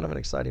actually be kind of an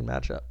exciting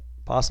matchup.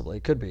 Possibly.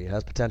 It could be. It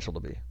has potential to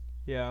be.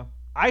 Yeah.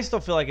 I still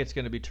feel like it's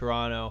going to be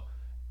Toronto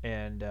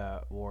and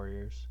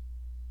Warriors.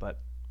 But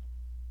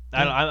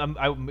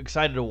I'm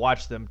excited to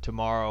watch them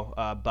tomorrow.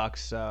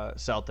 Bucks,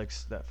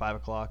 Celtics at 5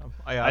 o'clock.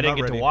 I didn't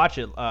get to watch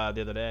it the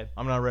other day.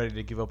 I'm not ready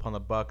to give up on the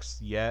Bucks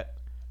yet.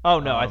 Oh,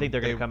 no. I think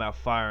they're going to they- come out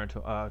firing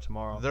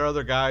tomorrow. Their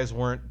other guys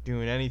weren't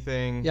doing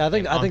anything. Yeah, I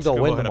think and they'll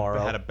win Antetokounmpo tomorrow.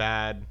 Had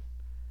a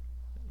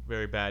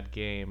very bad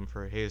game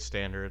for his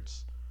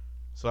standards.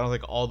 So I don't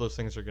think all those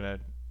things are gonna,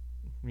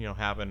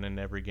 happen in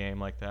every game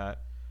like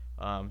that.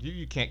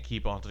 You can't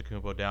keep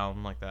Antetokounmpo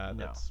down like that.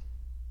 No. That's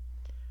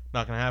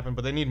not gonna happen.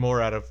 But they need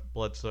more out of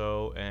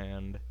Bledsoe,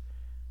 and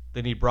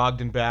they need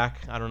Brogdon back.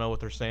 I don't know what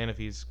they're saying if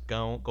he's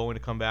going to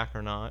come back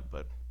or not,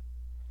 but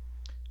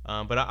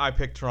I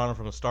picked Toronto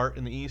from the start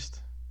in the East.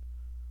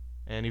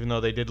 And even though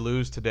they did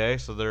lose today,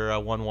 so they're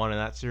 1-1 in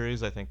that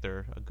series, I think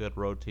they're a good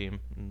road team.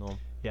 And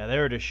Yeah, they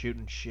were just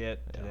shooting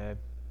shit Yeah. today.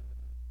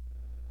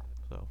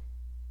 so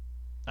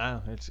I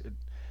don't know.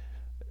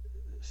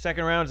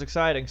 second round's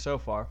exciting so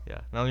far. Yeah.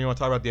 Now you want to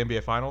talk about the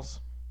NBA Finals?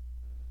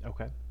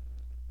 Okay.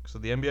 So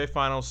the NBA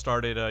Finals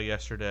started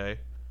yesterday.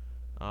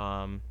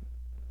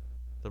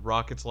 The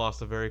Rockets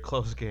lost a very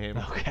close game.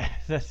 Okay,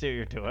 that's what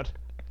you're doing.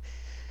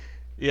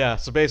 Yeah,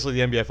 so basically the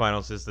NBA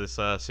Finals is this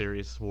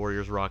series,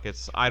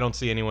 Warriors-Rockets. I don't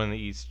see anyone in the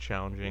East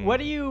challenging What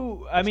do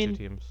you? I those two mean,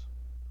 teams.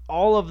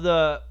 all of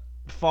the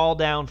fall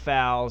down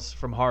fouls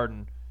from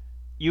Harden.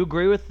 You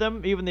agree with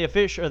them? Even the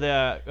official,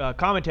 the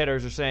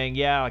commentators are saying,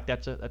 yeah, like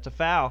that's a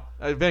foul.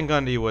 Van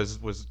Gundy was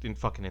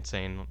fucking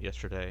insane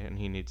yesterday, and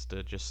he needs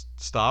to just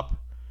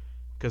stop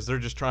because they're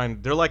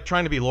trying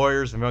to be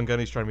lawyers, and Van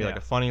Gundy's trying to be like Yeah.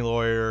 a funny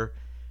lawyer,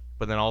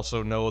 but then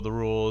also know the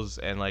rules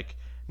and like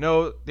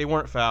no, they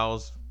weren't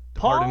fouls.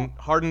 Paul-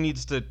 Harden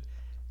needs to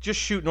just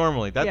shoot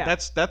normally. Yeah.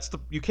 That's the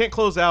you can't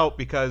close out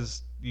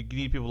because you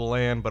need people to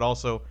land, but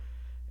also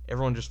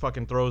everyone just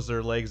fucking throws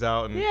their legs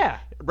out and Yeah.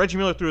 Reggie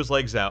Miller threw his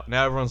legs out.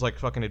 Now everyone's like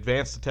fucking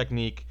advanced the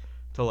technique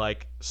to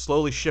like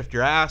slowly shift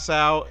your ass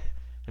out,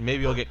 and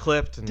maybe you'll get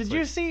clipped. And Did it's you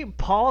like, see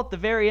Paul at the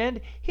very end?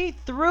 He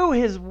threw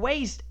his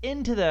waist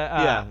into the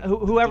Yeah.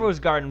 whoever was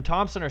guarding him,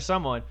 Thompson or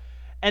someone,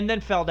 and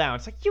then fell down.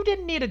 It's like you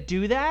didn't need to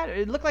do that.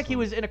 It looked like he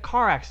was in a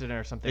car accident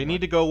or something. They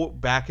need to go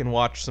back and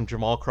watch some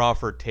Jamal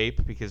Crawford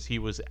tape because he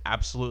was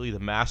absolutely the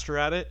master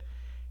at it,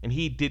 and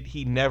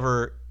he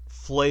never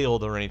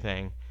flailed or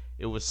anything.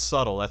 It was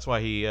subtle. That's why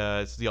he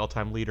is the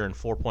all-time leader in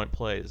 4-point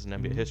plays in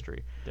NBA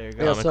history. There you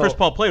go. Yeah, And so- Chris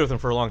Paul played with him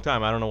for a long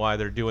time. I don't know why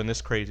they're doing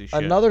this crazy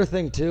shit. Another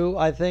thing too,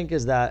 I think,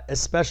 is that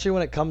especially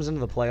when it comes into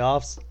the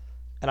playoffs,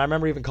 and I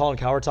remember even Colin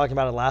Cowherd talking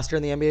about it last year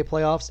in the NBA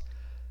playoffs.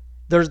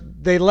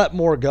 They let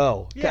more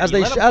go Yeah, as you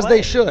they let 'em as play.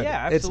 they should.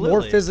 Yeah, It's more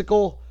absolutely.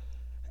 physical,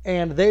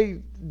 and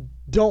they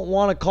don't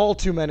want to call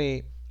too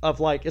many of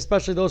like,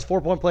 especially those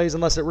 4-point plays,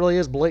 unless it really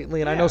is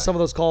blatantly. And I know Yeah. some of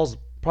those calls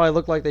probably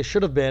look like they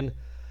should have been,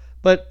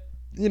 but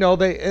you know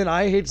and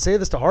I hate to say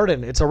this to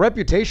Harden, it's a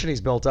reputation he's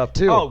built up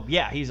too. Oh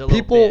yeah, he's a little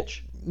People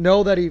bitch.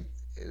 know that he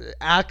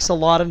acts a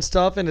lot and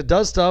stuff, and it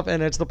does stuff,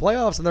 and it's the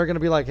playoffs, and they're going to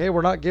be like, hey,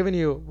 we're not giving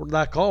you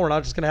that call. We're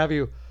not just going to have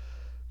you.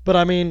 But,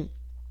 I mean,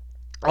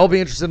 I'll be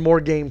interested in more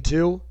game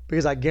 2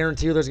 because I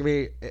guarantee you there's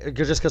going to be,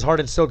 just because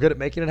Harden's so good at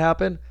making it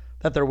happen,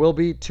 that there will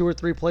be 2 or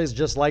 3 plays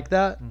just like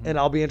that, and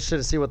I'll be interested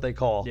to see what they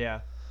call.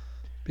 Yeah.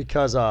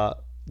 Because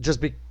just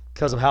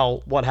because of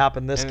what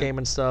happened this And- game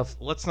and stuff.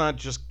 Let's not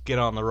just get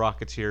on the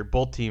Rockets here.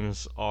 Both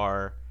teams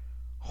are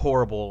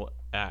horrible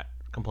at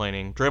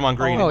complaining. Draymond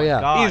Green Oh, yeah.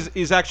 God.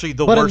 is actually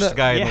the But in worst the-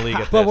 guy in Yeah. the league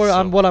at But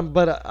this.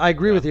 but I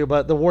agree with you.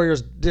 But the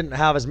Warriors didn't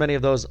have as many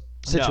of those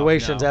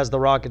situations no. as the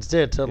Rockets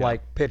did to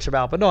like pitch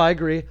about. But no, I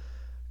agree.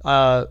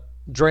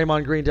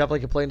 Draymond Green definitely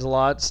complains a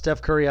lot.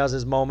 Steph Curry has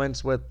his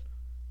moments with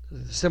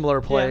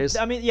similar plays.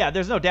 Yeah, I mean, yeah,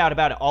 there's no doubt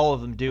about it. All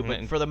of them do, but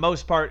mean- for the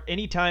most part,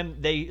 anytime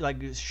they like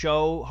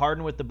show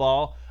Harden with the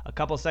ball, a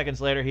couple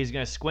seconds later, he's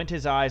going to squint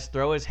his eyes,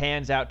 throw his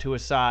hands out to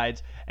his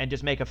sides, and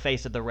just make a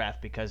face at the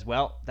ref because,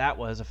 well, that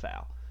was a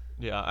foul.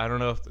 Yeah, I don't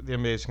know if the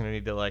NBA is going to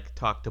need to like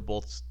talk to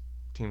both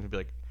teams and be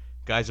like,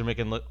 guys are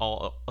making us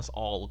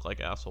all look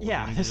like assholes. You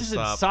Yeah, need this to isn't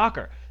stop."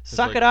 soccer.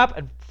 Suck like- it up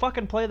and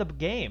fucking play the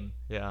game.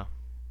 Yeah.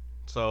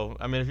 So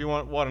I mean, if you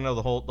want to know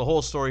the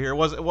whole story here, it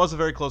was a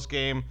very close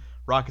game.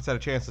 Rockets had a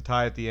chance to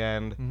tie at the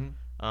end.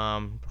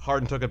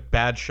 Harden took a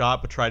bad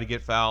shot but tried to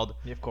get fouled.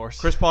 Of course.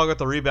 Chris Paul got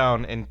the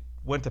rebound and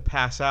went to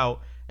pass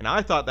out, and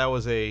I thought that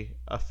was a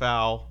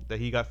foul, that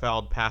he got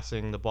fouled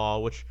passing the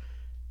ball, which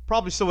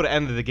probably still would have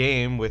ended the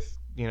game with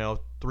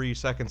 3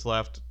 seconds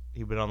left.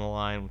 He'd been on the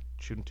line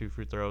shooting 2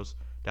 free throws,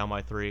 down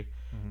by 3.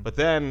 But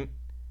then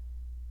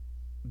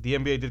the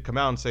NBA did come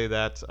out and say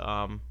that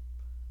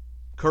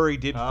Curry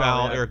did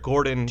foul yeah. Eric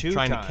Gordon Two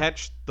trying times. to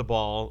catch the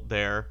ball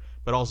there,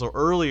 but also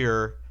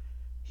earlier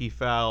he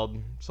fouled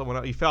someone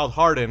else. He fouled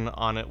Harden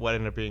on it, what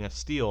ended up being a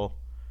steal.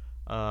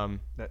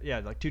 Yeah,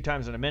 like 2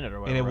 times in a minute or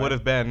And whatever. it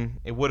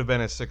right? would have been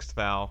his 6th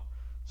foul.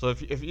 So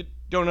if you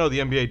don't know, the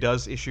NBA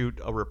does issue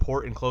a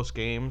report in close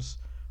games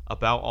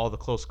about all the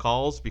close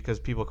calls because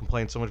people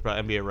complain so much about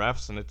NBA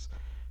refs, and it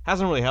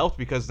hasn't really helped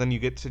because then you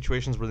get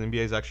situations where the NBA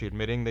is actually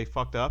admitting they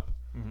fucked up.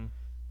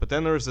 But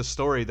then there was this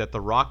story that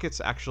the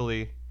Rockets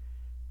actually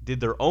did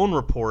their own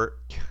report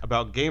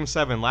about Game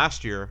 7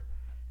 last year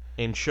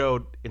and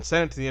sent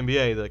it to the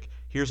NBA like,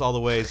 here's all the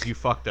ways you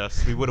fucked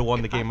us. We would have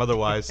won the game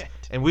otherwise, damn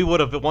it. and we would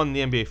have won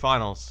the NBA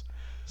Finals.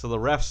 So the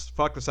refs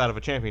fucked us out of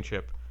a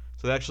championship.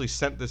 So they actually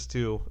sent this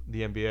to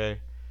the NBA,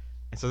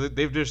 and so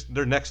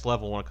they're next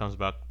level when it comes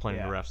about playing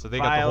Yeah. the refs. So they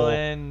got the whole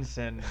Violins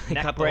and they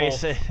neck got the whole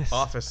braces.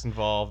 office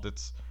involved.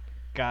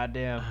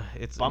 Goddamn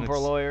It's bumper and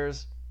it's,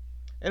 lawyers.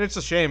 and it's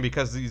a shame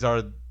because these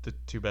are the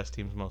 2 best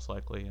teams most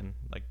likely, and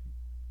like.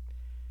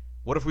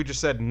 What if we just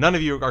said none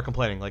of you are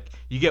complaining? Like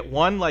you get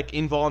one like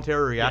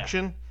involuntary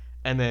reaction,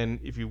 and then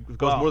if it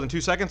goes Well- more than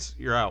 2 seconds,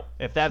 you're out.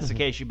 If that's the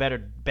case, you better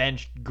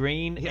bench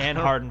Green and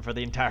Harden for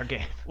the entire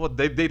game. Well,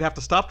 they'd have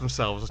to stop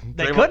themselves.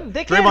 They couldn't.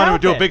 They can't Draymond help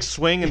would do it. a big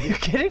swing, Are and you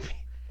kidding me?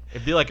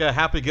 it'd be like a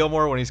Happy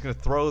Gilmore when he's gonna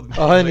throw.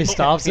 Oh, and he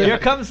stops it. Here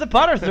comes the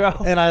putter throw.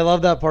 And I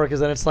love that part because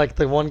then it's like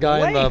the one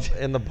guy Wait.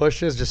 in the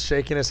bushes just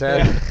shaking his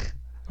head,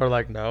 or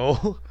like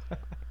no.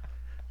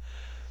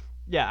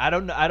 Yeah, I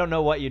don't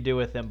know what you do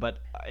with him, but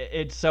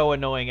it's so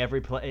annoying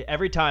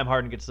every time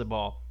Harden gets the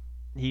ball.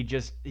 He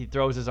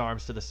throws his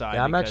arms to the side.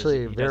 Yeah, I'm because actually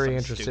he does very something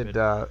interested stupid.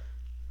 to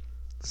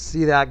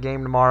see that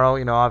game tomorrow.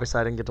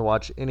 Obviously I didn't get to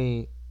watch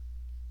any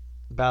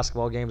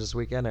basketball games this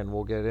weekend, and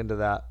we'll get into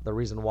the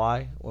reason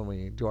why when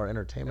we do our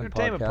entertainment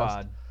podcast.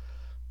 pod.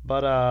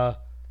 But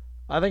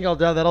I think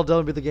that'll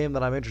definitely be the game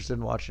that I'm interested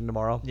in watching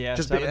tomorrow. Yeah, and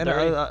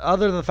 7:30.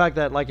 other than the fact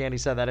that, like Andy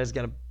said, that is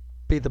going to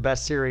be the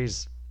best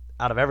series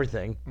out of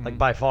everything, like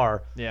by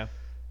far. Yeah.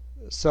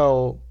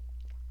 So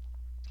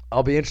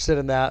I'll be interested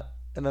in that.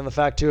 And then the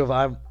fact too of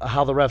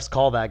how the refs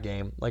call that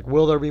game. Like,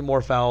 will there be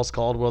more fouls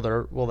called?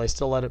 Will they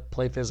still let it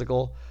play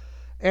physical?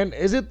 And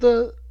is it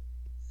the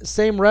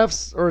same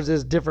refs or is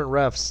it different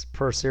refs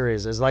per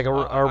series? Is like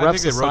are I think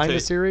refs they assigned rotate. a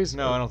series?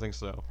 No, I don't think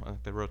so. I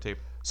think they rotate.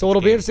 So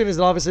what'll be game. interesting is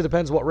it obviously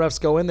depends what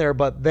refs go in there,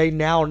 but they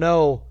now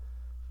know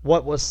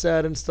what was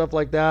said and stuff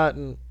like that,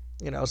 and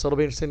so it'll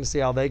be interesting to see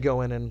how they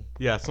go in and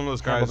Yeah, some of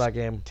those handle guys that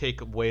game.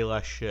 take way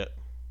less shit.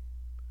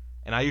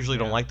 And I usually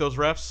don't Yeah. like those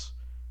refs.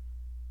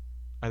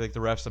 I think the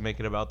refs that make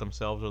it about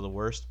themselves are the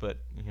worst, but,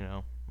 I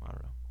don't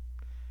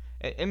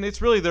know. And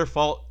it's really their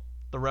fault,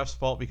 the refs'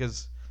 fault,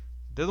 because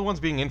they're the ones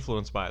being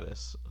influenced by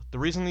this. The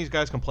reason these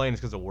guys complain is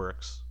because it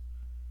works.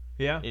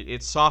 Yeah.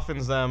 It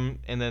softens them,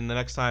 and then the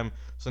next time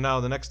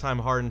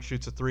Harden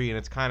shoots a three and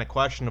it's kind of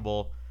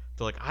questionable,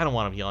 they're like, I don't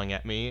want him yelling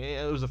at me.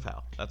 It was a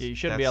foul. You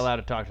shouldn't be allowed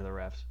to talk to the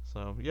refs.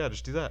 So, yeah,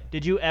 just do that.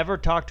 Did you ever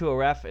talk to a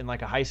ref in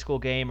like a high school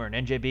game or an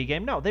NJB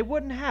game? No, they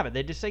wouldn't have it.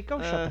 They'd just say,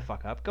 go shut the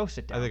fuck up. Go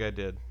sit down. I think I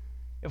did.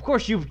 Of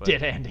course you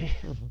did, Andy.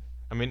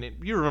 I mean,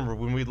 you remember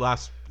when we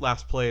last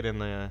played in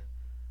the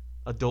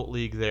adult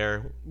league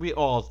there, we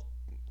all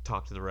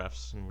talked to the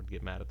refs and would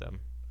get mad at them.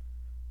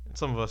 And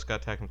some of us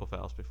got technical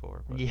fouls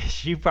before. But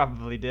Yes, you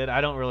probably did.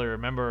 I don't really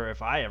remember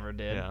if I ever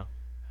did. yeah.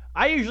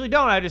 I usually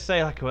don't. I just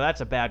say, like, well,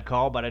 that's a bad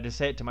call, but I just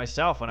say it to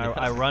myself when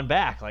I run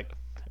back. Like,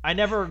 I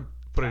never...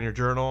 Put it in your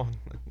journal.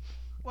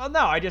 Well,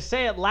 no, I just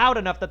say it loud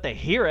enough that they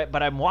hear it,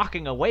 but I'm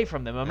walking away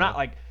from them. I'm not,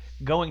 like,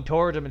 going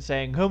towards them and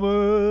saying, come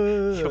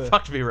on. You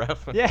fucked me,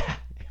 ref. Yeah,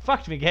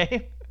 fucked me,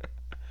 game.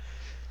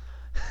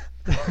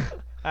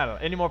 I don't know.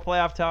 Any more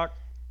playoff talk?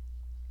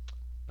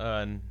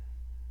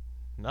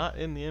 Not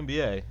in the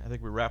NBA. I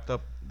think we wrapped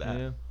up that.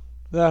 Yeah.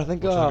 Yeah, I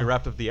think. Which is we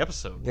wrapped up the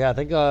episode. Yeah, I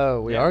think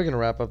we are going to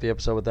wrap up the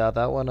episode with that.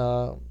 That one,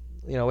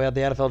 we had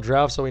the NFL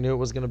draft, so we knew it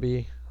was going to be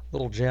a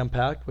little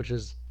jam-packed, which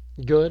is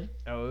good.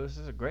 Oh, this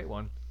is a great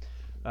one.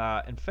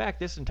 In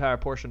fact, this entire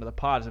portion of the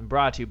pod has been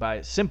brought to you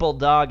by Simple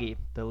Doggy,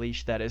 the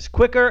leash that is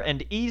quicker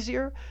and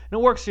easier, and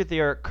it works with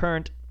your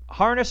current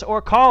harness or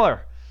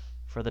collar,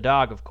 for the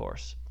dog, of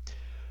course.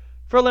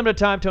 For a limited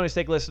time, Tony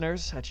Steak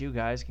listeners, that you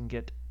guys can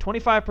get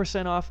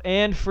 25% off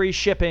and free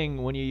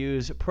shipping when you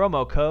use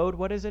promo code,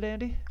 what is it,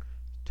 Andy?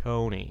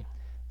 Tony.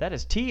 That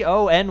is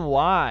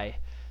TONY.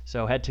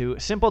 So head to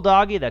Simple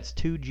Doggy, that's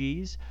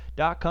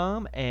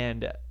 2Gs.com,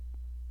 and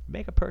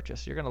make a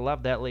purchase. You're going to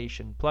love that leash.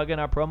 And plug in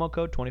our promo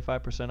code,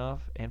 25%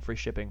 off and free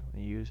shipping.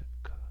 And use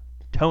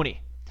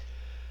Tony.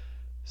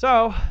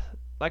 So,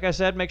 like I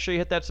said, make sure you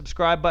hit that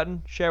subscribe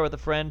button. Share with a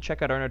friend.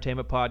 Check out our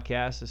entertainment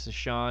podcast. This is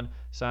Sean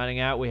signing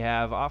out. We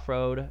have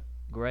Off-Road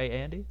Gray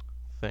Andy.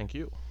 Thank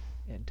you.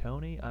 And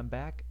Tony, I'm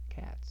back.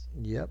 Cats.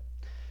 Yep.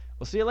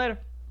 We'll see you later.